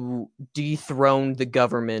to dethrone the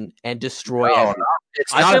government and destroy No, everything?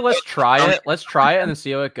 It's I not say let's try it. Let's try it and then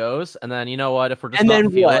see how it goes. And then you know what? If we're just And not then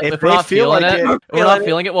feeling what? it, If if we're they not feel feeling like it, it- if we're not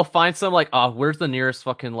feeling it, we'll find some like, oh, where's the nearest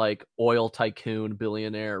fucking like oil tycoon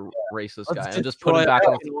billionaire racist Let's guy and just put him destroy back a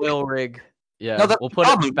on fucking oil rig. yeah, No, that's we'll the put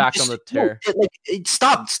problem. it back Just- on the tear.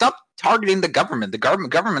 Stop targeting the government.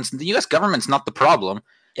 The U.S. government's not the problem.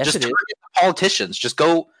 Yes, just it is. target the politicians. Just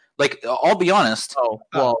go. Like, I'll be honest. Oh,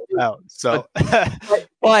 well, So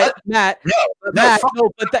but Matt, fuck-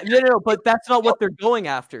 but that's not what they're going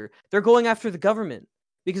after. They're going after the government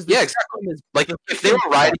because the Yeah, exactly. system is- Like, the if they were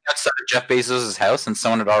system- riding outside of Jeff Bezos' house and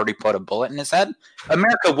someone had already put a bullet in his head,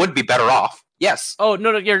 America would be better off. Yes. Oh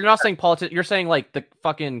no, you're not saying politics. You're saying like the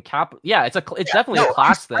fucking cap. Yeah, it's definitely a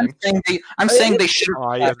class I'm thing. saying they should.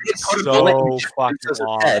 I am put a bullet in so Jeff fucking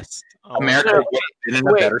Bezos' head. lost. Oh, America no, would have been in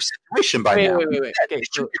a wait. better situation by Wait, now. wait. Okay, It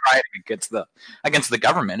so should be rioting against the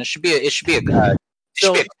government. It should be a class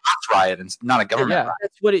riot and not a government Yeah. riot.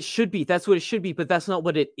 that's what it should be. That's what it should be, but that's not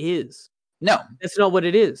what it is. No, That's not what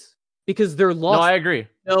it is because they're No, lost. I agree.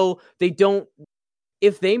 No, they don't.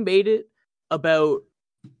 If they made it about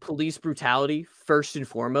police brutality first and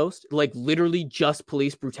foremost, like literally just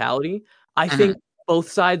police brutality, I think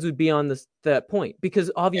both sides would be on that point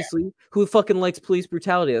because obviously, who fucking likes police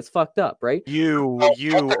brutality? That's fucked up, right? You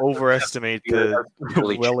overestimate the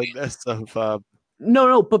Really willingness of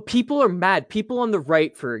No, but people are mad. People on the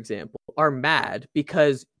right, for example, are mad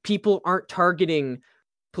because people aren't targeting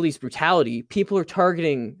police brutality. People are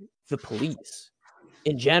targeting the police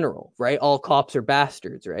in general, right? All cops are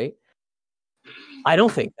bastards, right? I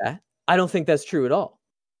don't think that. I don't think that's true at all,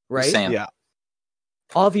 right? Saying, yeah.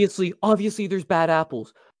 Obviously, there's bad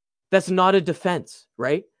apples. That's not a defense,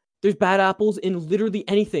 right? There's bad apples in literally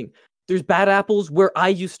anything. There's bad apples where I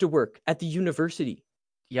used to work at the university.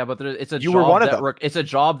 Yeah, but it's a You job were one of that them. it's a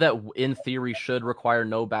job that in theory should require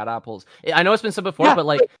no bad apples. I know it's been said before, Yeah, but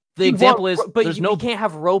like the You example want- is but there's you, no we can't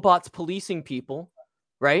have robots policing people,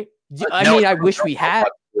 right? I No, mean, it's I not wish we had.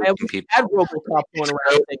 I wish we people. had RoboCop going It's around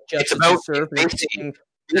about- saying it's justice about is served and basically- saying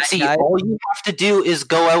See, guy- all you have to do is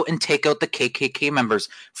go out and take out the KKK members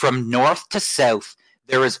from north to south.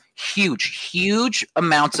 There is huge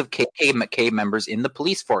amounts of KKK members in the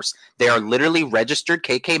police force. They are literally registered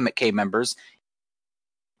KKK members.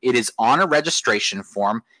 It is on a registration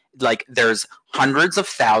form. Like, there's hundreds of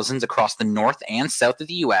thousands across the north and south of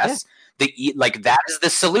the U.S. That is the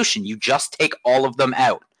solution. You just take all of them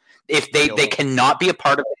out. If they cannot be a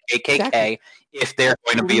part of the KKK, Exactly. if they're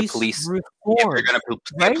going to be a police, if reform, they're going to be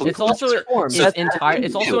right? a police It's also reform.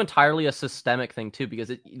 it's also entirely a systemic thing too, because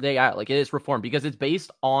it is reform, because it's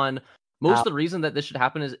based on most of the reason that this should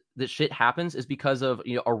happen is that shit happens is because of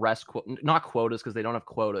arrest not quotas, because they don't have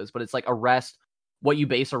quotas, but it's like what you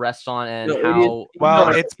base arrests on and how. Well,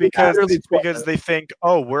 it's because they think,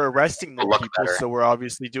 oh, we're arresting more people, so we're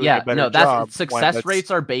obviously doing a better job. Success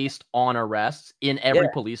rates are based on arrests in every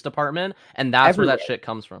police department, and that's where that shit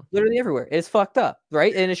comes from. Literally everywhere. It's fucked up,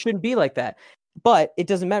 right? And it shouldn't be like that. But it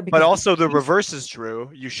doesn't matter. But also the reverse is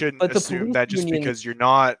true. You shouldn't assume that just because you're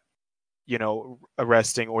not,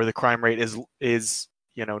 arresting, or the crime rate is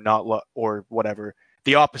not or whatever.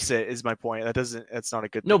 The opposite is my point. That's not a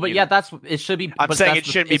good thing. No, but it should be. I'm saying it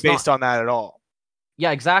shouldn't be based on that at all. Yeah,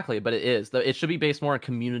 exactly. But it is. It should be based more on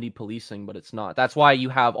community policing, but it's not. That's why you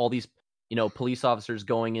have all these, police officers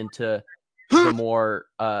going into the more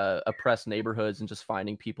oppressed neighborhoods and just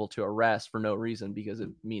finding people to arrest for no reason, because it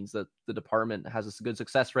means that the department has a good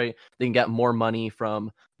success rate. They can get more money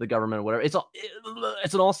from the government or whatever.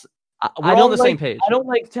 We're all on the same page. I don't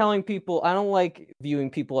like telling people. I don't like viewing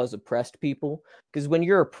people as oppressed people, because when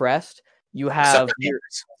you're oppressed, you have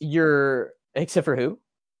your except for who?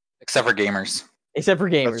 Except for gamers. Except for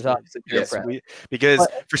gamers, obviously. Yes, because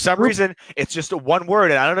for some reason it's just one word,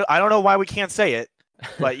 and I don't know why we can't say it,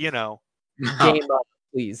 but Game up,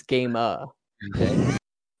 please. Game up. Okay.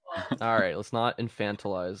 All right, let's not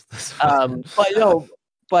infantilize this.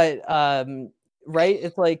 Right?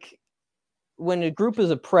 It's like when a group is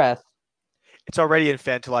oppressed. It's already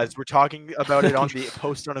infantilized. We're talking about it on the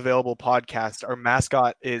Post Unavailable podcast. Our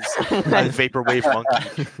mascot is a vaporwave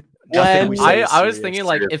monkey. I was thinking,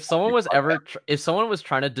 like, if someone was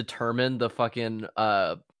trying to determine the fucking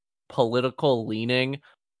political leaning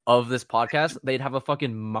of this podcast, they'd have a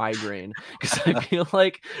fucking migraine, because I feel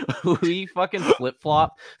like we fucking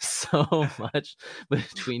flip-flop so much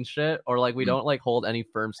between shit, or like we don't like hold any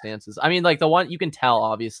firm stances. I mean, like, the one you can tell,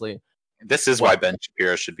 obviously. This is why Ben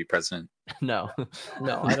Shapiro should be president. No,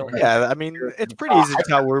 I don't. Yeah, I mean, it's pretty easy to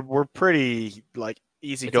tell. We're pretty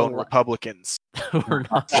easygoing Republicans. We're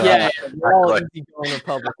not. Yeah, we're all easygoing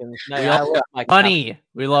Republicans.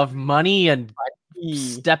 We love money and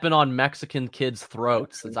stepping on Mexican kids'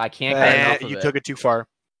 throats. I can't get enough of you it. took it too far.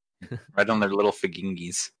 Right on their little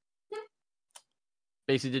figingis.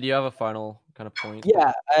 Basically, did you have a final kind of point?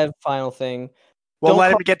 Yeah, I have a final thing. Well,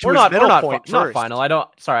 let him get to his middle point first. Not final. I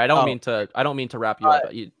don't mean to wrap you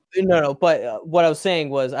up. No. But what I was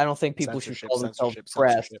saying was, I don't think people should call themselves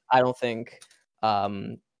oppressed. I don't think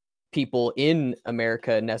people in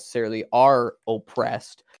America necessarily are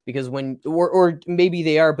oppressed, because or maybe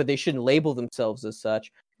they are, but they shouldn't label themselves as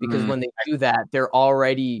such, because when they do that, they're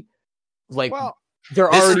already like. Well, there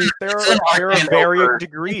are varying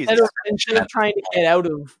degrees. Instead of trying to get out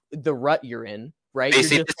of the rut you're in. Right, I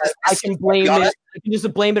can blame it. I can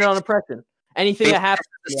just blame it on oppression. Anything that happens.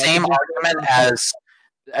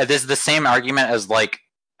 This is the same argument as like,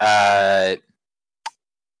 I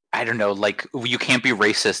don't know, like, you can't be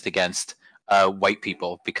racist against white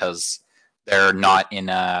people because they're not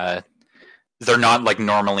like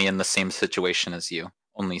normally in the same situation as you.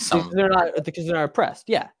 Only some. Because they're not oppressed.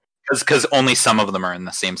 Yeah. Because only some of them are in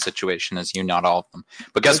the same situation as you, not all of them.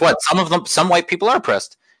 But guess what? Some white people are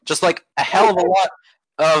oppressed. Just like a hell of a lot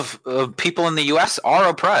of people in the U.S. are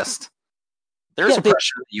oppressed. There's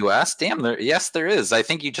oppression in the U.S. Damn, there is. I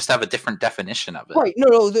think you just have a different definition of it. Right.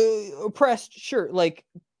 No, the oppressed, sure. Like,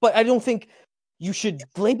 but I don't think you should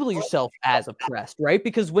label yourself as oppressed, right?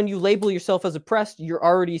 Because when you label yourself as oppressed, you're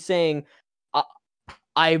already saying,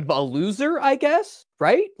 I'm a loser, I guess,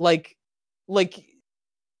 right? Like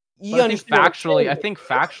you understand. I think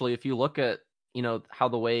factually, if you look at, how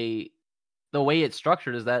the way it's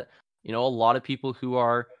structured is that, a lot of people who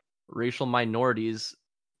are racial minorities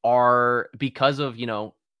are, because of, I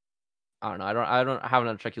don't know, I don't have an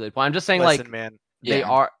articulated point. I'm just saying, they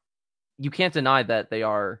are, you can't deny that they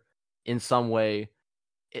are in some way.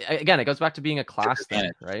 Again, it goes back to being a class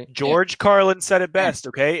thing, right? George Carlin said it best,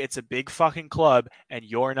 okay? It's a big fucking club and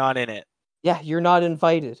you're not in it. Yeah, you're not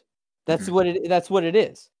invited. That's what it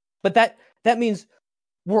is. But that means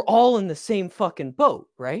we're all in the same fucking boat,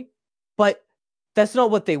 right? But that's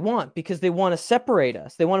not what they want, because they want to separate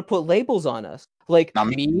us. They want to put labels on us. Like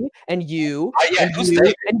me and you and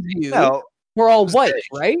you. No, we're all white,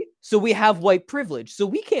 right? So we have white privilege. So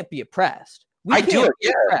we can't be oppressed. I do it,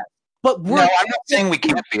 yeah. Oppressed. But I'm not saying we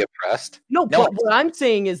can't be oppressed. No, but what I'm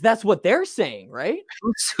saying is that's what they're saying, right?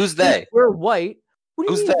 Who's they? We're white. What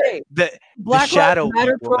do you mean the shadow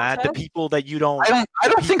people, man. The people that you don't. I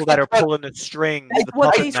don't think that are pulling the string. The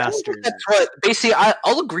puppet masters. That's what. Basically,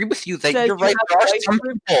 I'll agree with you that you're right. There are some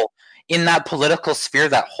people in that political sphere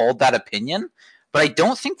that hold that opinion, but I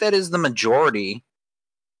don't think that is the majority.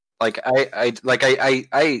 Like I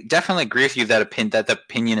definitely agree with you that the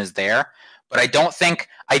opinion is there, but I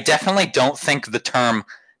definitely don't think the term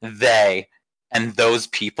they and those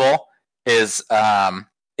people is a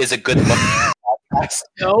good look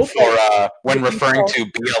for when referring to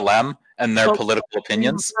BLM and their political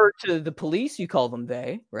opinions. You refer to the police, you call them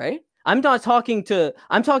they, right? I'm talking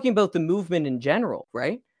about the movement in general,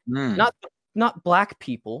 right? Not black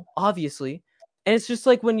people, obviously. And it's just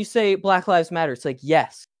like when you say Black Lives Matter, it's like,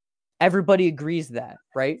 yes, everybody agrees that,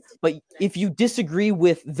 right? But if you disagree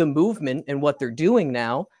with the movement and what they're doing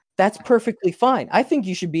now, that's perfectly fine. I think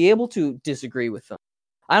you should be able to disagree with them.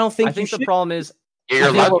 I don't think the problem is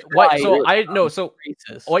what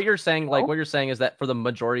you're saying, what you're saying is that for the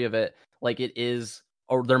majority of it, like it is,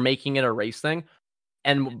 or they're making it a race thing.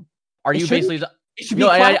 And are you basically? No,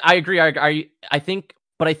 I agree. I think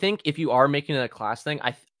if you are making it a class thing,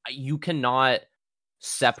 you cannot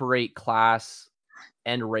separate class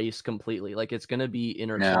and race completely. Like it's going to be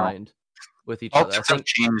intertwined with each other. Politics have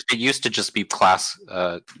changed. It used to just be class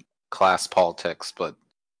politics, but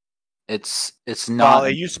it's not. Well,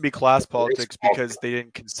 it used to be class politics because they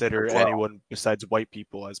didn't consider anyone besides white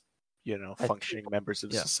people as functioning members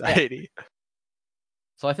of society.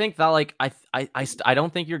 So I think that like I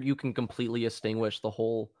don't think you can completely extinguish the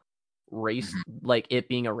whole race, like it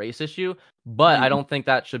being a race issue, but I don't think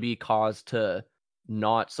that should be cause to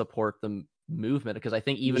not support the movement, because I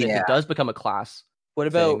think even if it does become a class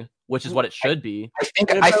thing, which is what it should be. I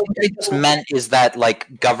think what I just meant is that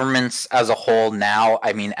like governments as a whole now,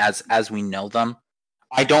 I mean as we know them,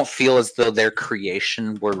 I don't feel as though their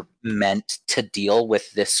creation were meant to deal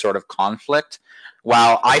with this sort of conflict.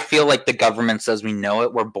 While I feel like the governments as we know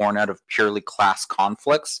it were born out of purely class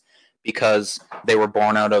conflicts because they were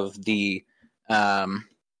born out of the they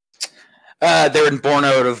were born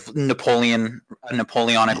out of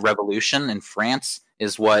Napoleonic Revolution in France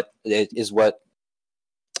is what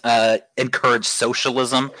encouraged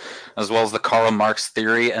socialism, as well as the Karl Marx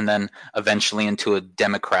theory, and then eventually into a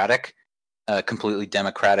completely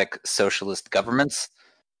democratic socialist governments.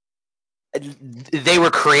 They were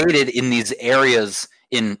created in these areas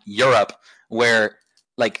in Europe where,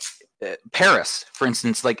 like Paris, for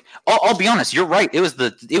instance. Like I'll be honest, you're right. It was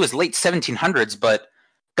late 1700s, but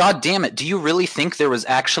God damn it, do you really think there was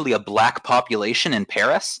actually a black population in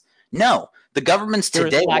Paris? No. The governments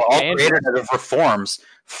today were all created out of reforms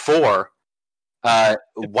for out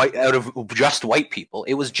of just white people.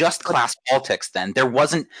 It was just class politics then. There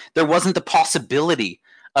wasn't the possibility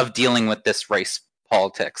of dealing with this race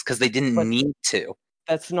politics because they didn't need to.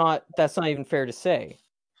 That's not even fair to say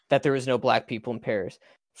that there was no black people in Paris.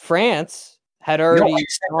 France had already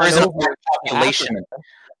population.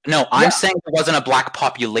 No, I'm saying there wasn't a black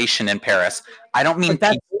population in Paris. I don't mean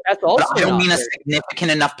that's also I don't mean a significant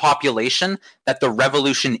enough population that the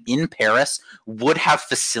revolution in Paris would have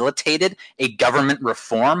facilitated a government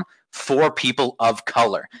reform for people of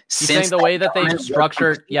color. Saying the way that they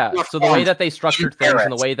structured, so the way that they structured things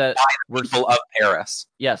and the way that people of Paris.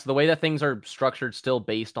 Yes, the way that things are structured still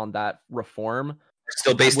based on that reform.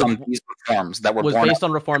 Still based on these reforms that were based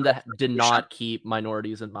on reform that did not keep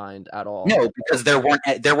minorities in mind at all. No, because there weren't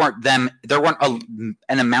an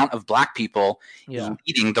amount of black people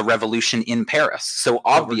leading the revolution in Paris. So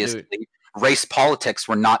obviously, race politics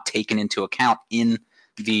were not taken into account in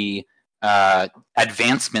the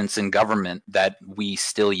advancements in government that we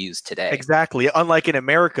still use today. Exactly. Unlike in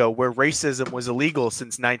America, where racism was illegal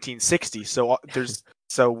since 1960. So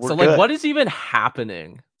we're good. What is even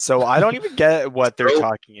happening? So I don't even get what they're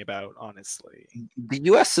talking about, honestly. The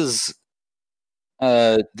U.S. is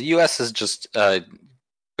just a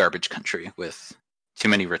garbage country with too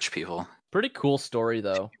many rich people. Pretty cool story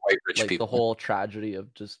though. White rich people. The whole tragedy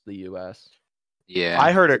of just the U.S. Yeah,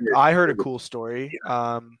 I heard a cool story.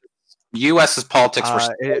 U.S.'s politics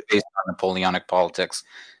were based on Napoleonic politics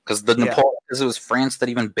because it was France that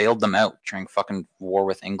even bailed them out during fucking war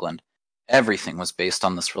with England. Everything was based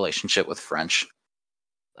on this relationship with French.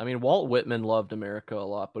 I mean, Walt Whitman loved America a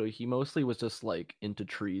lot, but he mostly was just like into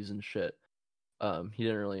trees and shit. He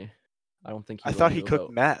didn't really. I don't think. I thought he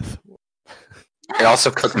cooked meth. He also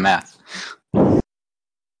cooked meth.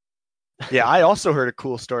 Yeah, I also heard a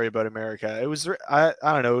cool story about America. It was I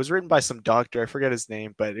don't know. It was written by some doctor. I forget his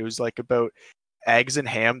name, but it was like about eggs and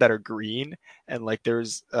ham that are green, and like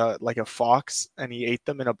there's like a fox, and he ate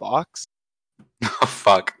them in a box. Oh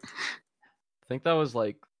fuck! I think that was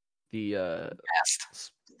like the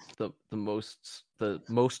most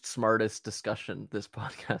smartest discussion this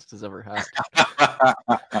podcast has ever had.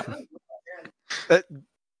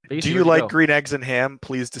 Do you like green eggs and ham?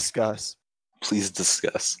 Please discuss. Please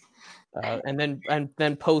discuss. And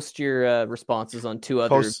then post your responses on two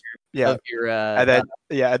other of your and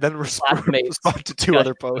then respond to two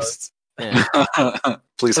other posts. Yeah.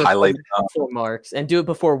 Please highlight full marks and do it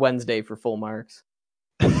before Wednesday for full marks.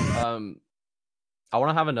 I want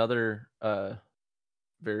to have another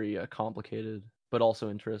very complicated but also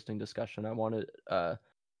interesting discussion. I wanted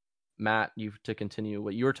Matt, you to continue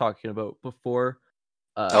what you were talking about before.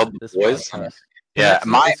 This boys. Podcast. Yeah,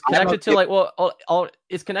 it's connected to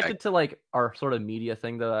it's connected to like our sort of media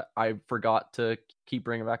thing that I forgot to keep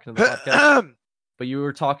bringing back into the podcast. But you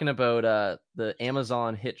were talking about the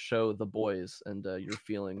Amazon hit show The Boys and your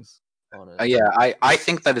feelings on it. Yeah, I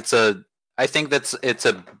think that it's a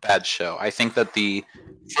bad show. I think that the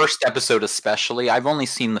first episode especially, I've only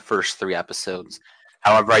seen the first 3 episodes.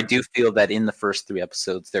 However, I do feel that in the first 3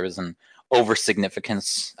 episodes there is an over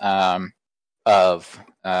significance of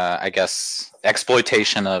I guess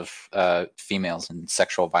exploitation of females and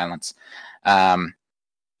sexual violence. I'll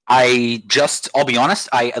be honest,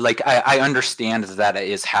 I understand that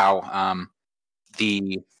is how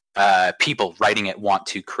the people writing it want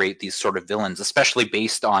to create these sort of villains, especially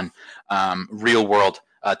based on real world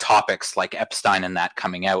topics like Epstein and that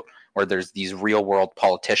coming out, where there's these real world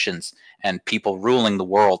politicians and people ruling the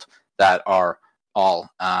world that are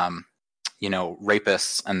all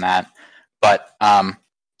rapists and that. But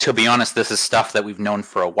to be honest, this is stuff that we've known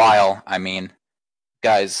for a while. I mean,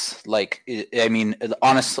 guys, I'll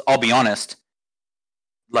be honest.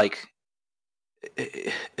 Like,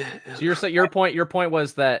 so your point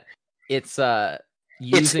was that it's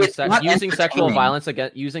using sexual violence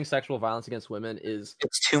against women is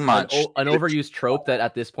too much. An overused trope that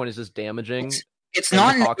at this point is just damaging. It's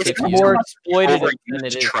not more exploited than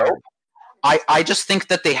it is. Trope. I just think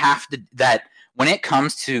that they have to that. When it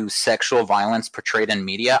comes to sexual violence portrayed in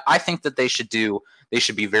media, I think that they should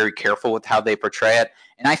be very careful with how they portray it.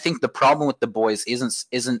 And I think the problem with The Boys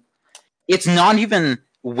isn't it's not even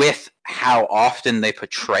with how often they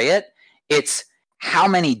portray it. It's how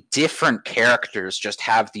many different characters just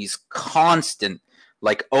have these constant,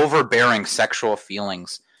 like, overbearing sexual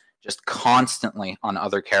feelings just constantly on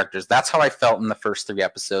other characters. That's how I felt in the first 3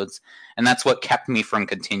 episodes, and that's what kept me from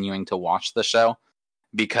continuing to watch the show,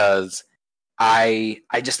 because I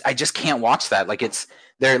just can't watch that. Like,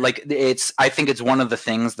 I think it's one of the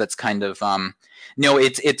things that's kind of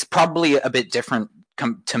it's probably a bit different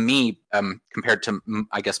to me compared to,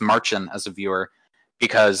 I guess, Marchin as a viewer,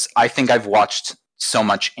 because I think I've watched so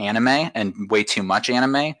much anime and way too much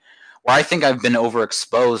anime, where I think I've been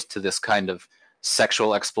overexposed to this kind of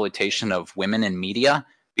sexual exploitation of women in media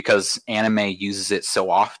because anime uses it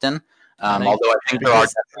so often. Although I think there are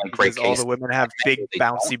definitely great cases. All the women have big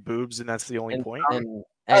bouncy boobs, and that's the only point. And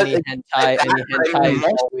any hentai is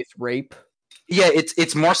always rape. Yeah,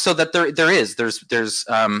 it's more so that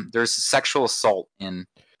there's sexual assault in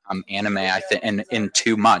anime. I think and in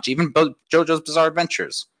too much. Even JoJo's Bizarre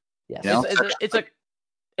Adventures. Yes,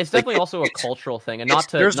 it's definitely also a cultural thing, and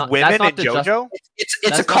there's women in JoJo.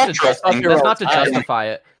 It's a cultural thing. That's not to justify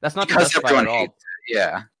it. That's not to justify it at all.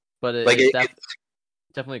 Yeah, but it's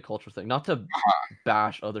definitely a cultural thing, not to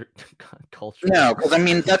bash other cultures. No, because I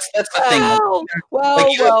mean that's the thing. I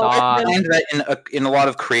find that in a lot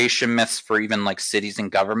of creation myths for even like cities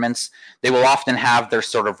and governments, they will often have their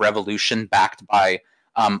sort of revolution backed by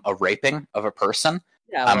a raping of a person.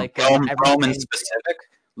 Yeah, Rome in specific,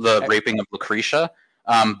 the raping of Lucretia.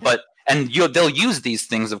 They'll use these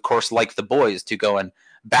things, of course, like The Boys, to go and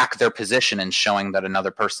back their position in showing that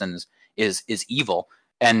another person is evil.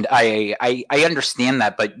 And I understand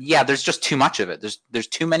that, but yeah, there's just too much of it. There's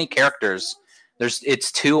too many characters.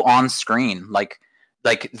 It's too on screen. Like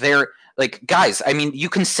they're like, guys, I mean, you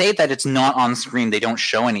can say that it's not on screen, they don't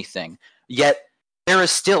show anything. Yet it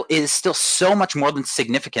is still so much more than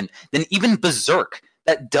significant than even Berserk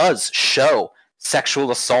that does show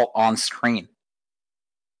sexual assault on screen.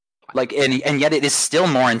 Like and yet it is still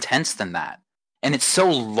more intense than that. And it's so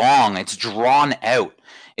long, it's drawn out.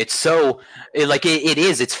 It's so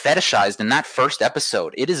it's fetishized in that first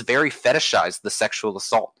episode. It is very fetishized, the sexual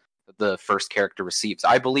assault that the first character receives.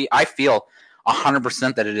 I feel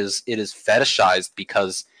 100% that it is fetishized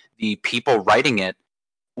because the people writing it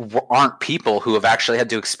aren't people who have actually had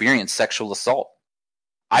to experience sexual assault.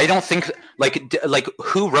 I don't think like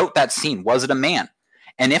who wrote that scene? Was it a man?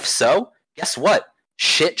 And if so, guess what?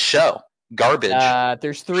 Shit show. Garbage.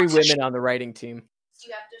 There's 3 women on the writing team.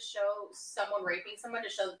 You have to show someone raping someone to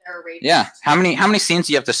show that they're a rapist. Yeah. How many scenes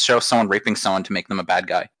do you have to show someone raping someone to make them a bad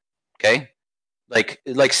guy? Okay?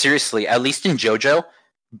 Like seriously, at least in JoJo,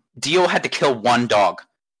 Dio had to kill 1 dog.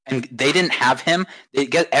 and they didn't have him.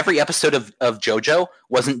 Every episode of JoJo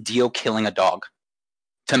wasn't Dio killing a dog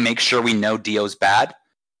to make sure we know Dio's bad,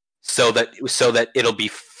 so that it'll be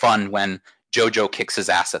fun when JoJo kicks his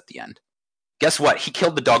ass at the end. Guess what? He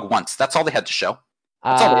killed the dog once. That's all they had to show.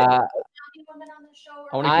 That's all they had.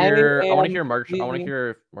 I want to hear Marchant. I want to hear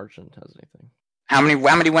if Marchant has anything. How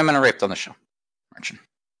many women are raped on the show, Marchant?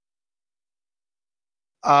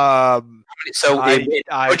 So I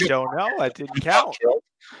don't know. I didn't count.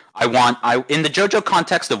 In the JoJo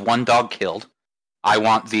context of one dog killed, I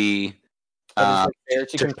want the fair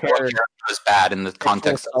to compare was bad in the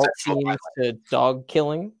context of scenes to dog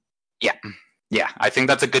killing. Yeah, I think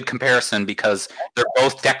that's a good comparison because they're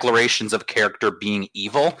both declarations of character being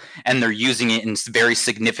evil, and they're using it in very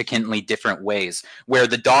significantly different ways. Where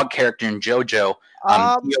the dog character in JoJo,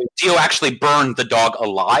 Dio actually burned the dog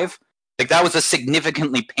alive. Like that was a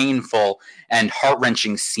significantly painful and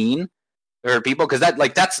heart-wrenching scene for people because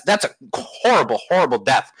that's a horrible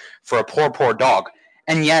death for a poor dog,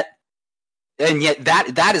 and yet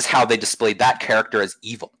that is how they displayed that character as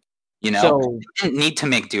evil. So, they didn't need to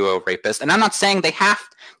make Dio a rapist, and I'm not saying they can't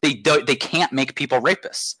make people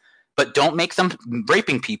rapists, but don't make them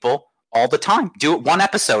raping people all the time. Do it one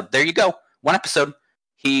episode. There you go, one episode.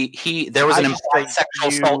 There was an implied sexual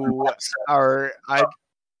assault.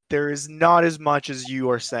 There is not as much as you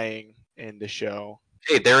are saying in the show.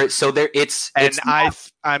 Hey, I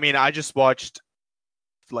just watched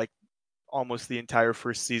like almost the entire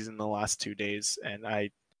first season the last 2 days, and Well,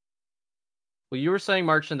 you were saying,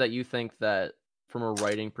 Marchant, that you think that from a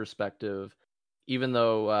writing perspective, even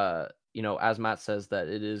though as Matt says that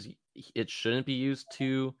it shouldn't be used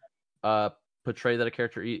to portray that a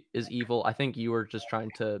character is evil. I think you were just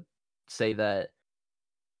trying to say that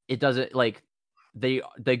it doesn't like they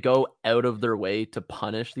go out of their way to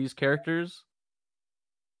punish these characters.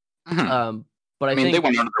 Mm-hmm. But I think they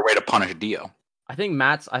went out of their way to punish Dio. I think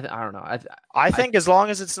Matt's. I don't know. I think as long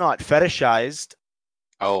as it's not fetishized.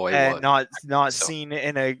 And not seen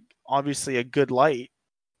in obviously a good light,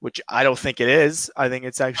 which I don't think it is. I think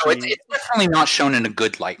it's actually it's definitely not shown in a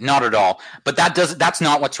good light, not at all. But that's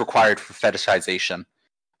not what's required for fetishization.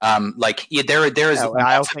 There is.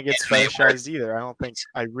 I don't think it's fetishized either.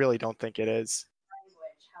 I really don't think it is.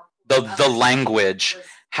 The language,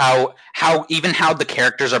 how the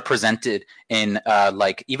characters are presented in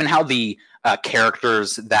even how the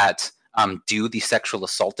characters that do the sexual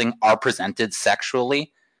assaulting are presented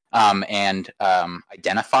sexually and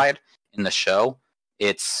identified in the show.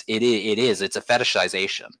 It's a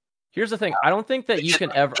fetishization. Here's the thing. I don't think that you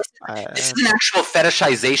can ever. This is an actual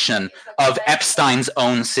fetishization of Epstein's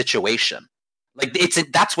own situation. Like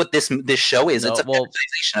that's what this show is. It's a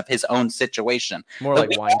fetishization of his own situation. More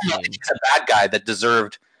like Weinstein. He's a bad guy that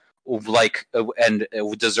deserved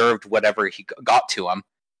deserved whatever he got to him,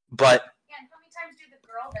 but.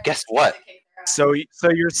 Guess what? So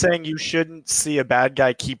you're saying you shouldn't see a bad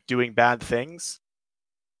guy keep doing bad things?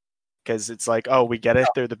 Because it's like, oh, we get it,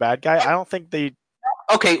 they're the bad guy. I don't think they.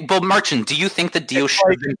 Okay, well, Marchant, do you think that Dio should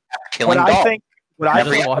have been killing dogs? I think a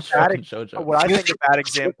bad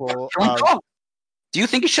example. Do you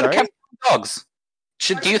think he should have kept killing dogs?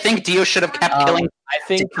 Do you think Dio should have kept killing? I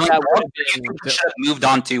think that would have been. He should have moved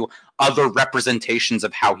on to other representations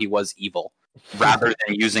of how he was evil, rather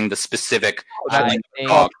than using the specific dog.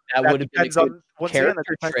 That would have been a good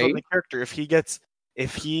character trait. On the character.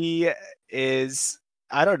 If he is,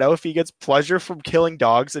 I don't know, if he gets pleasure from killing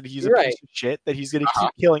dogs and he's a piece of shit, that he's going to keep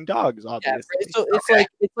killing dogs. Obviously, so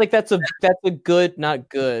it's like that's a good, not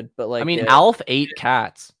good, but like Alf ate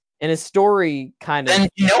cats. And his story kind of. Then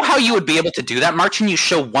you know how you would be able to do that, Marchant? You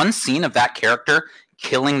show one scene of that character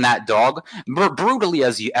killing that dog brutally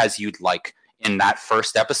as you'd like in that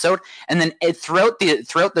first episode, and then throughout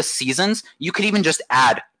the seasons, you could even just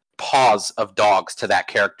add paws of dogs to that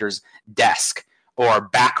character's desk or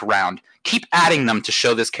background. Keep adding them to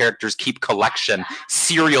show this character's collection,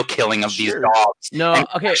 serial killing of these dogs. No,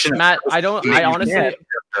 okay, Matt, I honestly,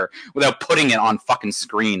 without putting it on fucking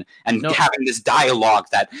screen and having this dialogue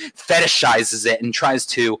that fetishizes it and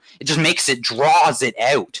it just makes it, draws it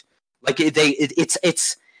out. Like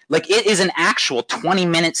it's like it is an actual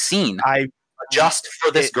 20-minute scene. Just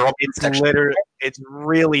for this girl. It's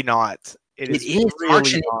really not. It is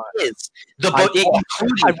really not. It is.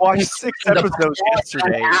 I watched 6 episodes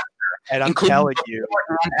yesterday, and I'm telling you,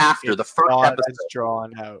 after the first episode is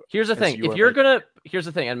drawn out. Here's the thing. Here's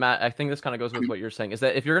the thing, and Matt, I think this kind of goes with what you're saying, is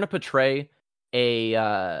that if you're gonna portray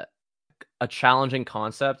a challenging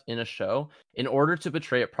concept in a show, in order to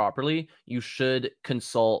portray it properly, you should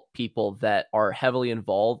consult people that are heavily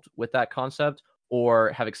involved with that concept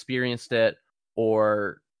or have experienced it,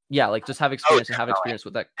 or Yeah, like just have experience and have experience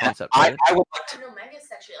with that concept. Right? I would like to. No, men get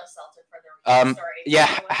sexually assaulted for their hero story.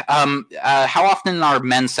 Yeah. How often are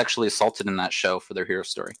men sexually assaulted in that show for their hero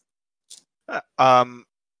story?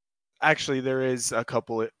 Actually, there is a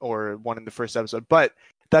couple, or one in the first episode, but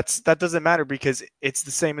that doesn't matter because it's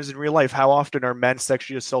the same as in real life. How often are men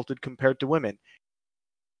sexually assaulted compared to women?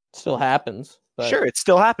 It still happens. But... Sure, it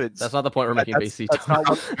still happens. That's not the point we're making, Basie. That's not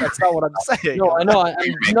what I'm saying. No, I know.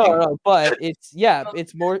 No, but it's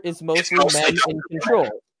mostly men in control.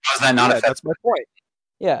 Was that not offensive? That's my point.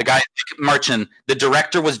 Yeah. The guy, Marchin, the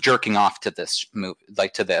director was jerking off to this movie,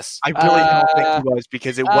 like to this. I really don't think he was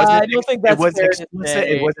because it wasn't. I don't think that's it was fair explicit.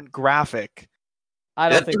 It wasn't graphic. I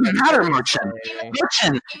don't think doesn't matter, Marchin.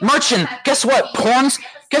 Guess what?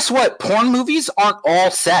 Porn movies aren't all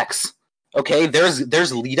sex. Okay,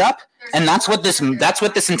 there's lead up, and that's what this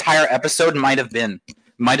entire episode might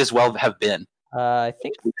as well have been. I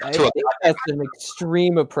think that's an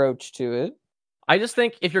extreme approach to it. I just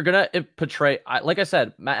think if you're gonna portray, like I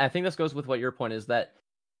said, Matt, I think this goes with what your point is, that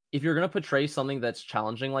if you're gonna portray something that's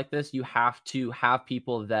challenging like this, you have to have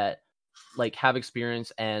people that like have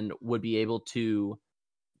experience and would be able to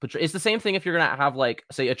portray. It's the same thing if you're gonna have, like,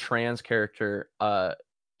 say, a trans character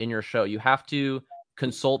in your show. You have to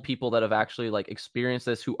consult people that have actually like experienced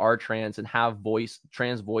this, who are trans and have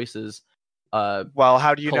trans voices. Well,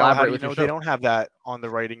 how do you know? How do you know they don't have that on the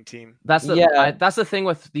writing team? That's the that's the thing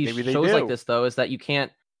with these shows like this, though, is that you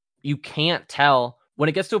can't tell when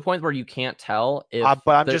it gets to a point where you can't tell if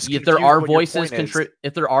if there are voices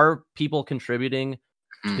if there are people contributing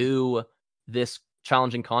to this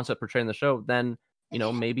challenging concept portrayed in the show. Then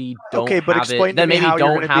maybe don't have it. Then maybe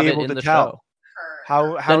don't have it in the show.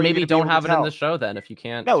 How then maybe don't have it in the show then if you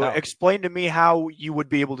can't. No, explain to me how you would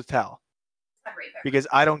be able to tell. Because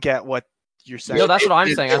I don't get what you're saying. No, that's what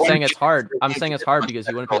I'm saying. I'm saying it's hard. I'm saying it's hard because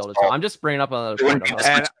you wouldn't be able to tell. I'm just bringing up another point.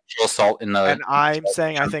 And I'm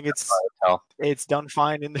saying I think it's done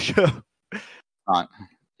fine in the show.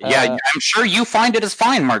 Yeah, I'm sure you find it as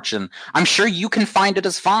fine, Marchin. I'm sure you can find it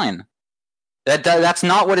as fine. That's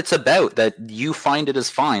not what it's about. That you find it as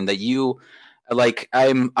fine. That you like.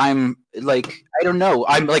 I'm like, I don't know.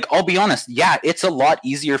 I'm like, I'll be honest. Yeah, it's a lot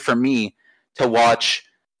easier for me to watch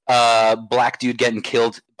black dude getting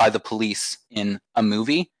killed by the police in a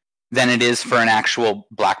movie than it is for an actual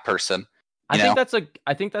black person. I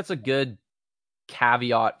think that's a good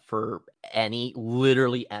caveat for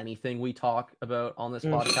literally anything we talk about on this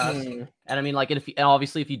podcast. And I mean, like,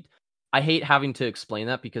 I hate having to explain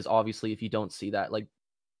that, because obviously if you don't see that, like,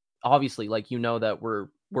 obviously, like, that we're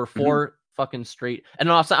for fucking straight.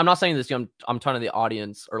 And I'm not saying this, I'm talking to the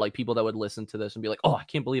audience or like people that would listen to this and be like, oh, I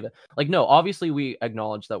can't believe it. Like, no, obviously we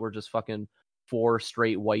acknowledge that we're just fucking 4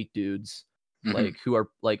 straight white dudes, like, who are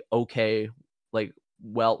like, okay, like,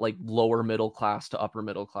 well, like, lower middle class to upper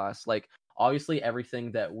middle class. Like, obviously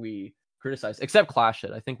everything that we criticize, except class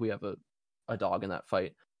shit, I think we have a dog in that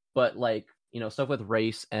fight. But like, stuff with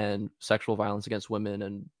race and sexual violence against women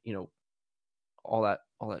and all that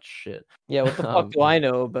shit. Yeah, what the fuck do I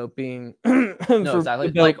know about being? No,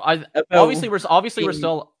 exactly. Like, obviously we're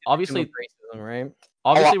still racism, right?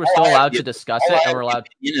 Obviously, we're still allowed to discuss it, and we're allowed.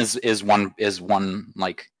 Is one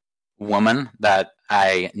like woman that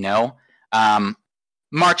I know,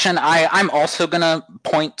 Marchin. I'm also gonna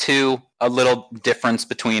point to a little difference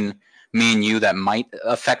between me and you that might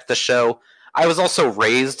affect the show. I was also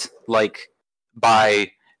raised like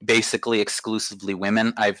by basically exclusively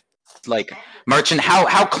women. I've like, Marchin,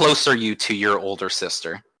 how close are you to your older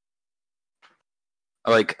sister?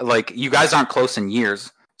 Like you guys aren't close in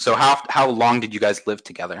years. So how long did you guys live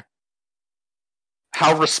together?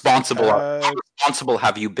 How responsible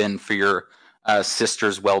have you been for your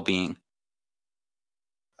sister's well-being?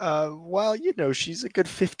 Well, she's a good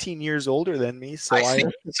 15 years older than me, so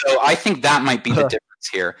I think that might be the difference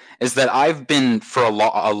here, is that I've been for a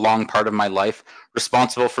long part of my life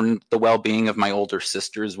responsible for the well-being of my older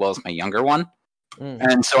sister as well as my younger one.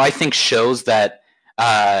 And so I think shows that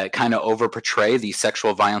kind of over-portray the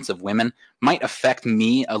sexual violence of women might affect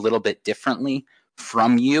me a little bit differently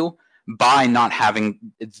from you by not having,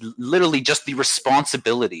 it's literally just the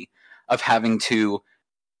responsibility of having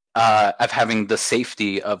the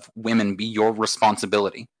safety of women be your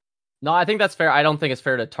responsibility. No, I think that's fair. I don't think it's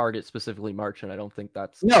fair to target specifically Marchin. I don't think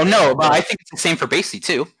that's... No, but I think it's the same for Basie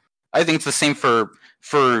too. I think it's the same for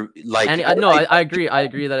like. And, I agree. I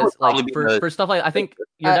agree that it's like for stuff like, I think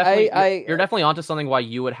you're definitely onto something. Why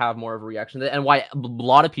you would have more of a reaction to it, and why a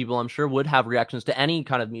lot of people, I'm sure, would have reactions to any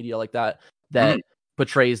kind of media like that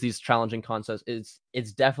portrays these challenging concepts.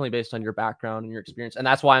 It's definitely based on your background and your experience, and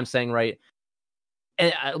that's why I'm saying, right.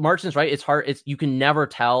 And Marchin's right. It's hard. You can never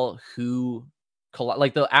tell who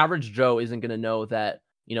like the average Joe isn't going to know that,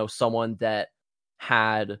 you know, someone that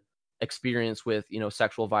had experience with, you know,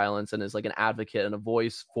 sexual violence and is like an advocate and a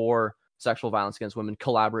voice for sexual violence against women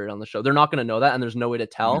collaborated on the show. They're not going to know that, and there's no way to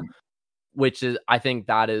tell, which is, I think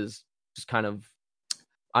that is just kind of,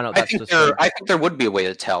 I don't know. I think there would be a way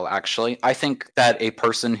to tell, actually. I think that a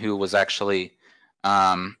person who was actually,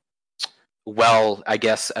 well, I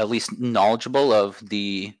guess at least knowledgeable of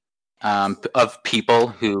the, of people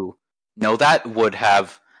who know that would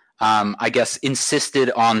have, I guess,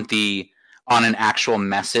 insisted on an actual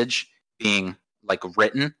message being like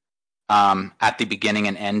written at the beginning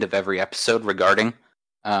and end of every episode regarding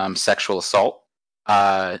sexual assault.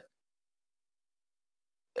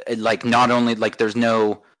 Like not only like there's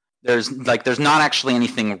not actually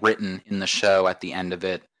anything written in the show at the end of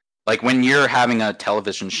it. Like when you're having a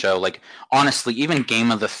television show, like honestly, even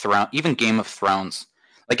Game of Thrones,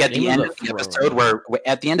 like at the end of the episode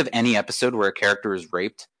at the end of any episode where a character is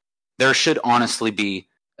raped, there should be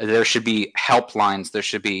helplines. There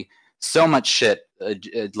should be so much shit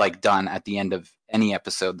like done at the end of any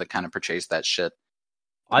episode that kind of portrays that shit.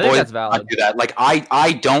 I think that's valid. Do that. Like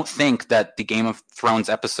I don't think that the Game of Thrones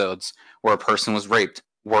episodes where a person was raped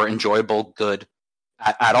were enjoyable, good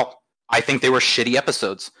at all. I think they were shitty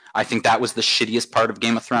episodes. I think that was the shittiest part of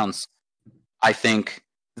Game of Thrones. I think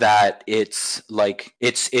that it's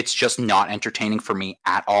just not entertaining for me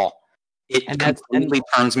at all. It completely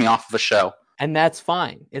turns me off of a show. And that's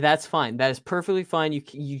fine. That's fine. That is perfectly fine.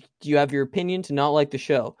 You have your opinion to not like the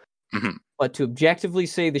show. Mm-hmm. But to objectively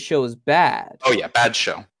say the show is bad. Oh yeah, bad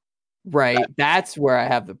show. Right. Bad. That's where I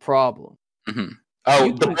have the problem. Mm-hmm.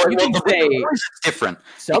 Oh, the boys is different.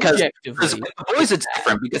 Subjectively, the boys is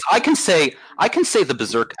different because I can say the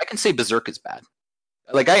Berserk. I can say Berserk is bad.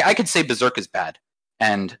 Like I could say Berserk is bad,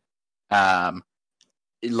 and like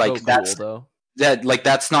so that's cool,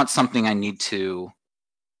 that's not something I need to.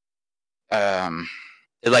 I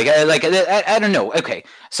don't know. Okay,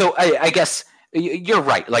 so I guess you're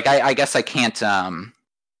right. Like I guess I can't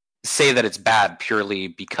say that it's bad purely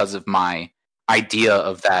because of my idea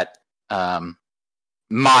of that.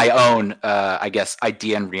 My own, I guess,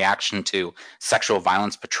 idea and reaction to sexual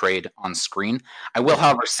violence portrayed on screen. I will,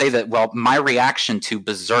 however, say that, well, my reaction to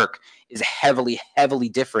Berserk is heavily, heavily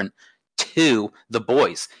different to The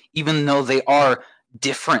Boys, even though they are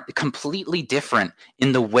different, completely different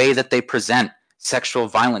in the way that they present sexual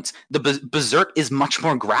violence. The Berserk is much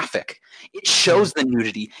more graphic. It shows the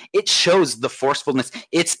nudity. It shows the forcefulness.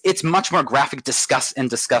 It's much more graphic,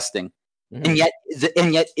 disgusting, and yet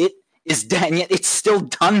it's still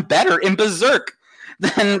done better in Berserk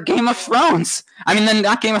than Game of Thrones. I mean, then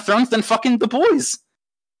not Game of Thrones, then fucking The Boys.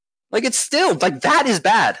 Like it's still like that is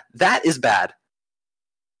bad. That is bad.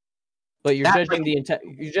 But you're judging the entire.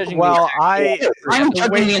 You're judging. Well, I'm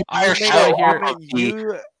judging the entire show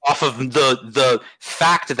off of the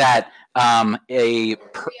fact that a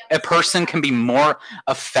person can be more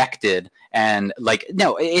affected and like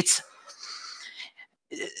no, it's.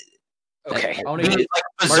 Okay.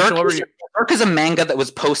 Berserk is a manga that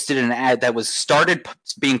was posted in an ad that was started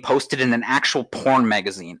being posted in an actual porn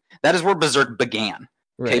magazine. That is where Berserk began.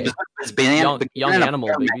 Right. Okay, Berserk began young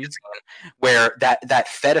animal babies, where that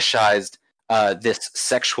fetishized this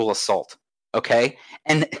sexual assault. Okay,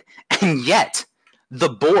 and yet The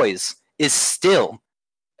Boys is still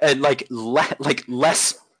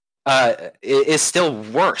less is still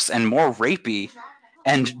worse and more rapey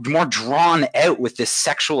and more drawn out with this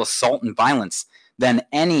sexual assault and violence than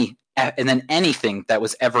anything that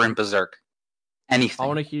was ever in Berserk. Anything. I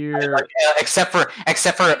want to hear, except for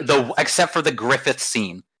the Griffith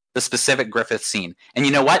scene, the specific Griffith scene. And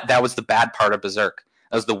you know what? That was the bad part of Berserk.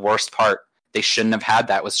 That was the worst part. They shouldn't have had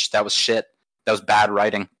that. That was shit. That was bad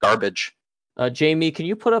writing. Garbage. Jamie, can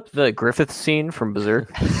you put up the Griffith scene from Berserk?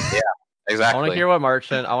 Yeah, exactly. I want to hear what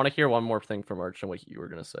Marchand. I want to hear one more thing from Marchand. What you were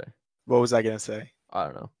gonna say? What was I gonna say? I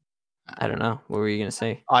don't know. What were you gonna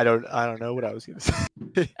say? I don't know what I was gonna say.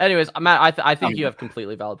 Anyways, Matt, I think you have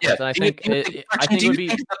completely valid points, and I think it would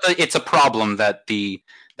be. It's a problem that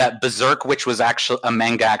that Berserk, which was actually a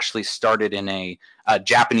manga, actually started in a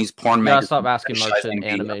Japanese porn magazine. Stop asking Marchand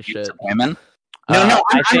anime shit. Women. No.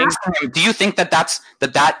 I'm asking him, do you think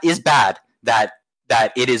that is bad? That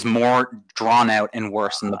it is more drawn out and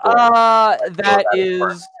worse than The Boys? That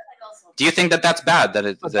is. Do you think that that's bad?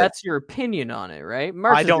 That's your opinion on it, right?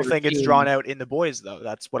 I don't think it's drawn out in The Boys, though.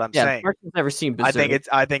 That's what I'm saying. Mark's never seen Berserk.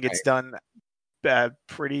 I think it's done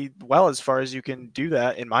pretty well as far as you can do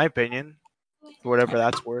that, in my opinion. Whatever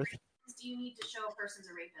that's worth. Do you need to show a person's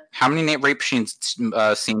a rapist? How many rape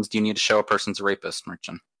scenes do you need to show a person's a rapist,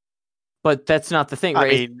 Merchant? But that's not the thing,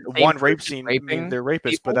 right? I mean, one rape scene, they're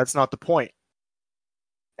rapists, but that's not the point.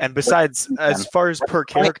 And besides, as far as per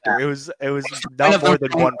character, it was not more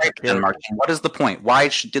than one per character. What is the point? Why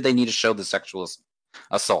do they need to show the sexual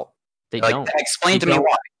assault? They don't. Explain to me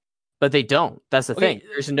why. But they don't. That's the thing.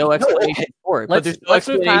 There's no explanation for it. But there's no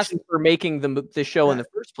explanation for making the show in the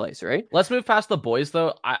first place, right? Let's move past the boys,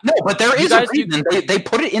 though. No, but there is a reason. They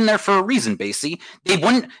put it in there for a reason, Basie. They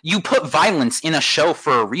wouldn't. You put violence in a show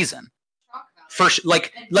for a reason. For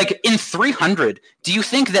like in 300, do you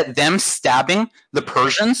think that them stabbing the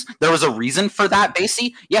Persians, there was a reason for that,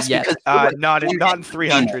 Basie? Yes, because not in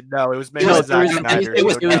 300. No, it was made as Zack Snyder. It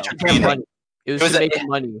was entertainment. It was to make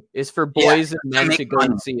money. It's for boys and men to go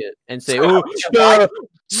and see it and say, "Oh,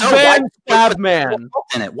 man, stab man."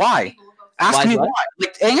 In it, why? Ask me why.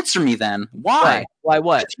 Like, answer me then. Why? Why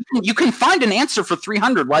what? You can find an answer for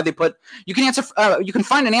 300. Why they put? You can answer. You can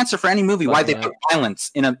find an answer for any movie. Why they put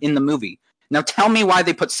violence in the movie? Now tell me why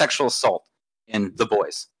they put sexual assault in The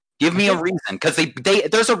Boys. Give me a reason, because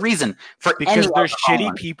there's a reason for because there's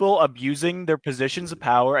shitty people abusing their positions of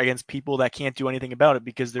power against people that can't do anything about it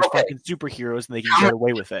because they're fucking superheroes and they can get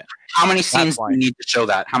away with it. How many scenes do you need to show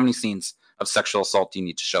that? How many scenes of sexual assault do you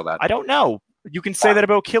need to show that? I don't know. You can say that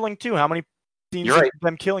about killing too. How many scenes of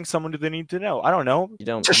them killing someone do they need to know? I don't know. You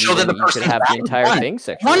don't to show that the person could have the entire thing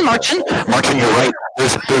sexual. One, Martin, you're right.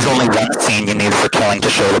 There's only one scene you need for killing to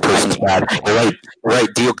show the person's bad. You're right. Right.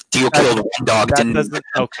 Dio killed one dog, didn't he?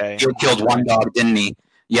 Okay. Dio killed one dog, didn't he?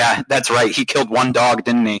 Yeah, that's right. He killed one dog,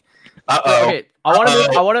 didn't he? Okay. I want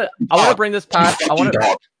to bring this past. All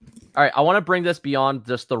right. I want to bring this beyond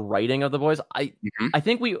just the writing of The Boys. I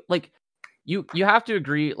think we like you have to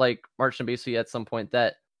agree, like March and Basie, at some point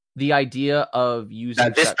that the idea of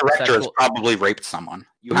using this director has probably raped someone.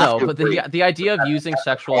 But the idea of using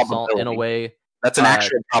sexual assault in a way that's an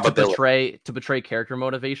actual probability to betray character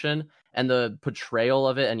motivation and the portrayal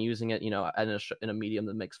of it and using it, in a medium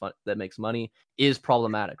that makes money is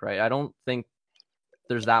problematic, right? I don't think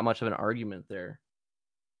there's that much of an argument there.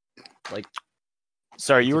 Like,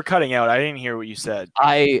 sorry, you were cutting out. I didn't hear what you said.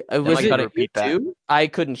 I repeat that. I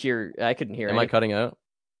couldn't hear. Am I cutting out?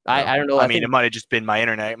 I don't know. I mean, it might have just been my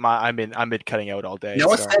internet. I've been cutting out all day.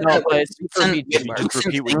 No, just repeat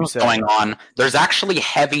what you said. Going on. There's actually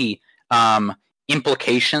heavy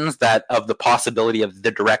implications of the possibility of the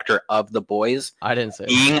director of The Boys. I didn't say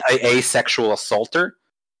being a sexual assaulter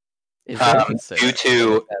due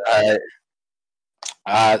to.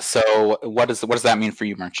 So what does that mean for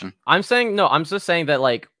you, Merchant? I'm just saying that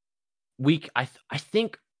like I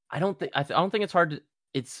don't think it's hard.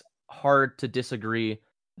 It's hard to disagree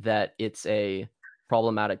that it's a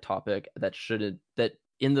problematic topic that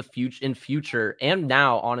in the future and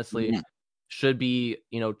now honestly should be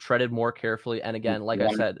treaded more carefully, and again, like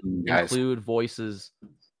I said, include voices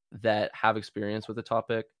that have experience with the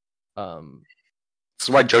topic. This is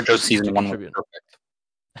why JoJo season 1 was perfect.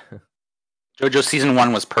 JoJo season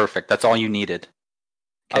 1 was perfect. That's all you needed.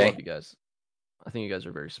 Okay? I love you guys. I think you guys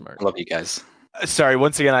are very smart. I love you guys. Sorry,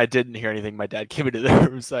 once again, I didn't hear anything. My dad came into the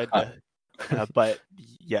room, so but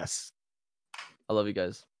yes. I love you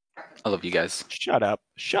guys. I love you guys. Shut up.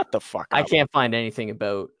 Shut the fuck up. I can't find anything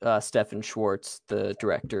about Stefan Schwartz, the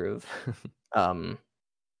director of The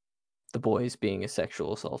Boys, being a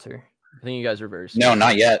sexual assaulter. I think you guys are very smart. No,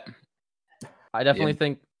 not yet. I definitely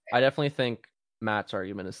think Matt's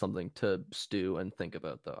argument is something to stew and think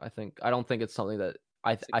about, though. I don't think it's something that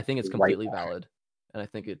I think it's completely valid, and I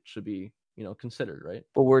think it should be considered, right?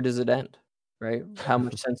 But where does it end, right? How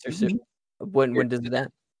much censorship? When does it end?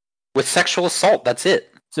 With sexual assault, that's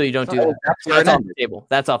it. So you don't do that. That's off the table.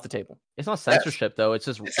 That's off the table. It's not censorship, though. It's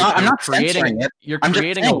just I'm not creating it. You're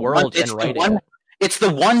creating a world and writing it. It's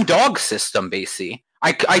the one dog system, Basie.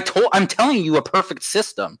 I'm telling you a perfect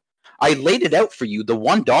system. I laid it out for you. The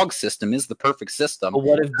one dog system is the perfect system. But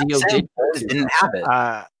what if Dio didn't have it?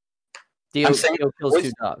 Dio kills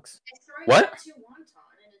 2 dogs. What?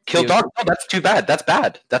 Kill dog? No, that's too bad. That's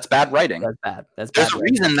bad. That's bad writing. That's bad. There's a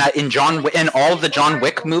reason that in all the John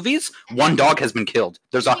Wick movies, one dog has been killed.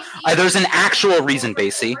 There's an actual reason,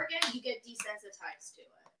 Basie. You get desensitized to it.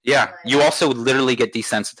 Yeah, you also literally get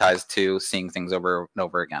desensitized to seeing things over and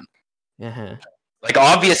over again. Uh-huh. Like,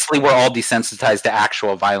 obviously, we're all desensitized to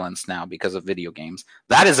actual violence now because of video games.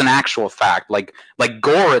 That is an actual fact. Like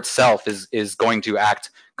gore itself is going to act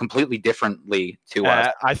completely differently to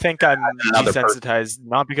us. I think I'm desensitized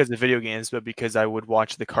not because of video games, but because I would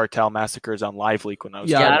watch the cartel massacres on Live Leak when I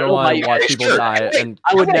was. I don't want to watch people die, and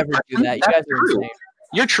I would never do that. You guys are insane.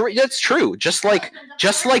 You're true. That's true. Just like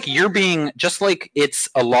it's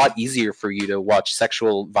a lot easier for you to watch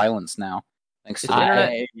sexual violence now. Thanks to the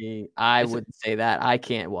internet. I wouldn't say that. I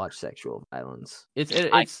can't watch sexual violence. Look.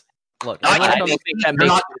 I don't think that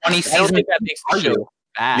makes the show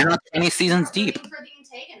bad. You're not 20 seasons deep.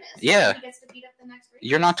 Yeah.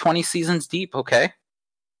 You're not 20 seasons deep, okay?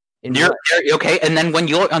 You're okay, and then when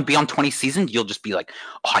you'll be on 20 seasons, you'll just be like,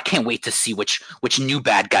 "Oh, I can't wait to see which new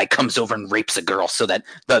bad guy comes over and rapes a girl, so that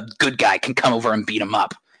the good guy can come over and beat him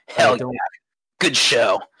up." Hell yeah, good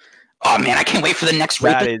show. Oh man, I can't wait for the next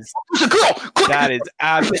rape. There's a girl. Quick. That is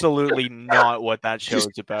absolutely not what that show's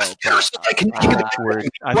about.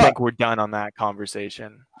 I think we're done on that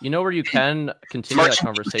conversation. You know where you can continue that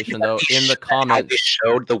conversation though? In the comments. They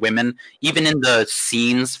showed the women, even in the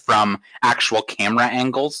scenes from actual camera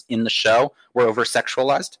angles in the show, were over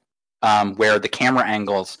sexualized. Where the camera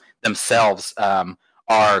angles themselves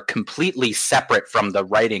are completely separate from the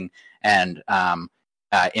writing, and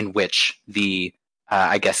in which the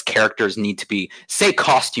I guess characters need to be, say,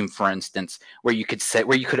 costume, for instance, where you could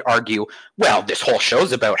argue, well, this whole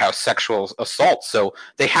show's about how sexual assault, so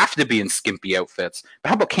they have to be in skimpy outfits. But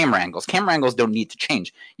how about camera angles? Camera angles don't need to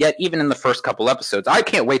change. Yet, even in the first couple episodes, I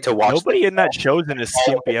can't wait to watch. Nobody in that show's in a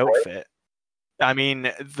skimpy outfit. I mean,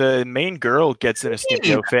 the main girl gets in a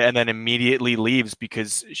skimpy outfit and then immediately leaves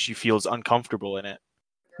because she feels uncomfortable in it.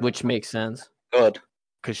 Which makes sense. Good.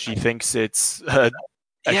 Because she thinks it's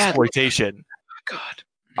exploitation. God.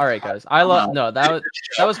 All right, guys. That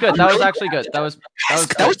was good. That was actually good. That was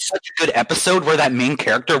such a good episode where that main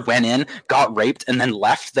character went in, got raped, and then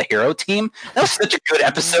left the hero team. That was such a good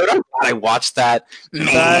episode. I'm glad I watched that.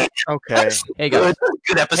 Man, okay. Hey guys,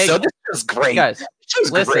 good episode. This was great. Guys,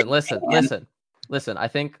 listen. I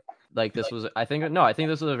think this was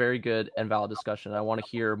a very good and valid discussion. I want to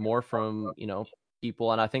hear more from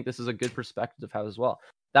people, and I think this is a good perspective to have as well.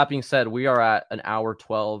 That being said, we are at an hour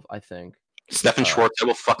 12, I think. Stefan Schwartz, I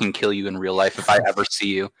will fucking kill you in real life if I ever see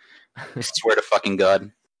you. I swear to fucking God.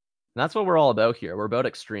 And that's what we're all about here. We're about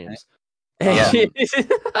extremes. Yeah.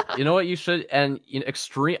 You know what you should, and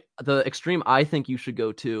the extreme I think you should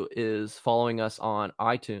go to is following us on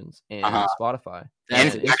iTunes and Spotify.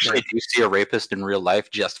 And if you actually do see a rapist in real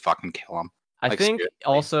life, just fucking kill him. I think seriously.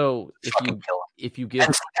 Also if you give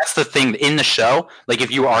that's the thing in the show. Like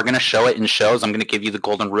if you are gonna show it in shows, I'm gonna give you the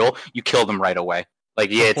golden rule. You kill them right away. Like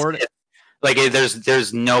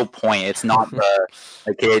there's no point. It's not the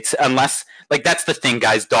it's unless that's the thing,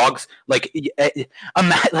 guys. Dogs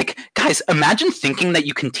guys, imagine thinking that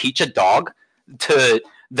you can teach a dog to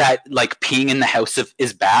that peeing in the house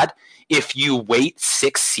is bad. If you wait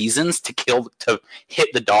 6 seasons to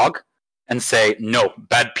hit the dog and say no,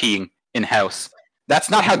 bad peeing in house. That's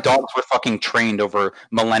not how dogs were fucking trained over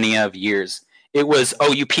millennia of years. It was,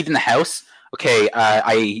 oh, you peed in the house. Okay,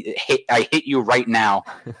 I hit you right now.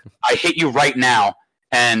 I hit you right now,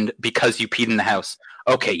 and because you peed in the house.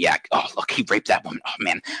 Okay, yeah. Oh, look, he raped that woman. Oh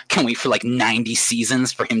man, can't wait for 90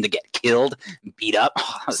 seasons for him to get killed, beat up.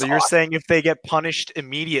 Oh, so you're saying if they get punished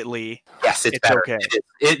immediately, yes, it's better. Okay.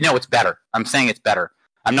 No, it's better. I'm saying it's better.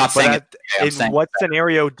 I'm not saying. In what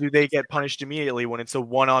scenario do they get punished immediately when it's a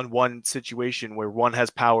one-on-one situation where one has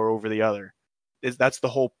power over the other? That's the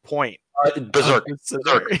whole point. Berserk.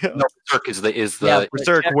 No, Berserk is the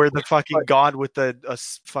Berserk, where the fucking god with a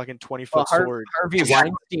fucking 20-foot sword. Harvey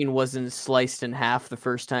Weinstein wasn't sliced in half the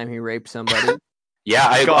first time he raped somebody. Yeah,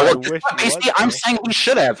 I'm saying he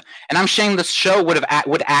should have, and I'm saying the show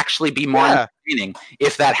would actually be more entertaining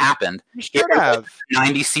if that happened. You should have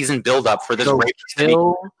 90 season build up for this rape.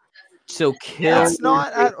 So kill. It's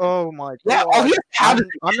not at. Oh my god. Yeah,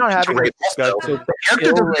 I'm not having a discussion.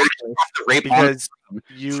 Because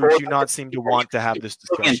you do not seem to want to have this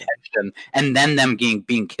discussion. And then them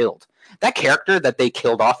being killed. That character that they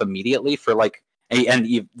killed off immediately for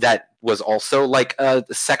and that was also a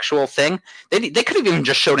sexual thing. They could have even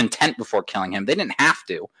just showed intent before killing him. They didn't have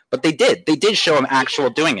to, but they did. They did show him actual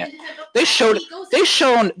doing it. They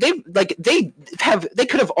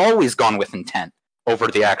could have always gone with intent over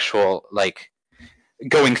the actual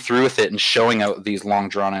going through with it and showing out these long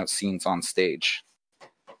drawn out scenes on stage.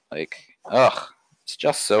 It's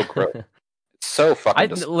just so gross. It's so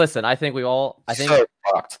fucking listen, I think so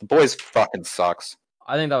fucked. The Boys fucking sucks.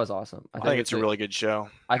 I think that was awesome. I think it's a really good show.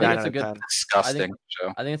 I think it's a good disgusting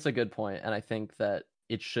show. I think it's a good point, and I think that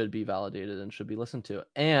it should be validated and should be listened to.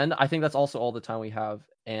 And I think that's also all the time we have.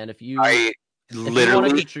 And I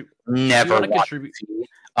literally never want to see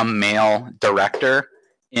a male director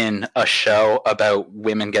in a show about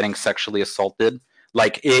women getting sexually assaulted.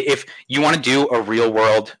 If you want to do a real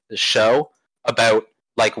world show about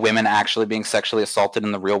women actually being sexually assaulted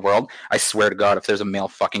in the real world, I swear to God, if there's a male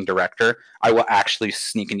fucking director, I will actually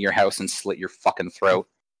sneak into your house and slit your fucking throat.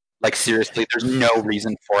 Seriously, there's no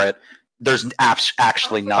reason for it. There's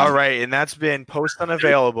actually none. All right, and that's been post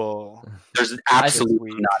unavailable. There's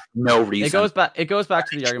absolutely no reason. It goes back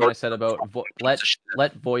to the argument I said about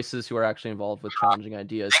let voices who are actually involved with challenging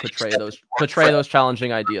ideas portray those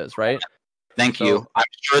challenging ideas, right? Thank you. I'm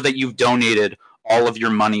sure that you've donated all of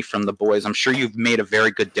your money from the boys. I'm sure you've made a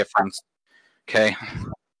very good difference. Okay.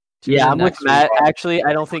 Yeah, I'm with Matt. Actually,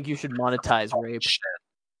 I don't think you should monetize rape.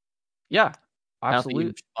 Yeah, absolutely. I don't think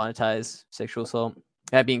you should monetize sexual assault.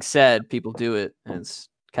 That being said, people do it, and it's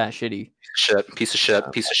kind of shitty. Piece of shit.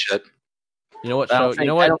 You know what show? You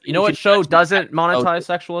know what show doesn't monetize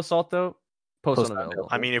sexual assault though? Post unavailable.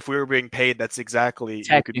 I mean, if we were being paid, that's exactly.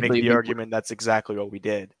 You could make the argument that's exactly what we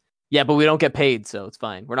did. Yeah, but we don't get paid, so it's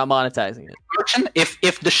fine. We're not monetizing it.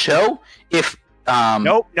 If the show,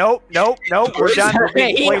 Nope. We're done. We're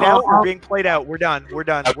being played out. We're being played out. We're done.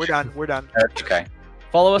 Okay.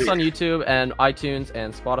 Follow us on YouTube and iTunes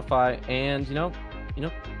and Spotify, and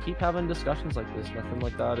keep having discussions like this. Nothing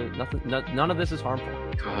like that. None of this is harmful.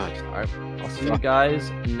 God. All right. I'll see you guys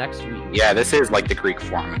next week. Yeah, this is like the Greek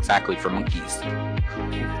form, exactly for monkeys.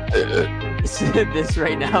 This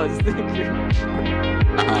right now is the Greek form.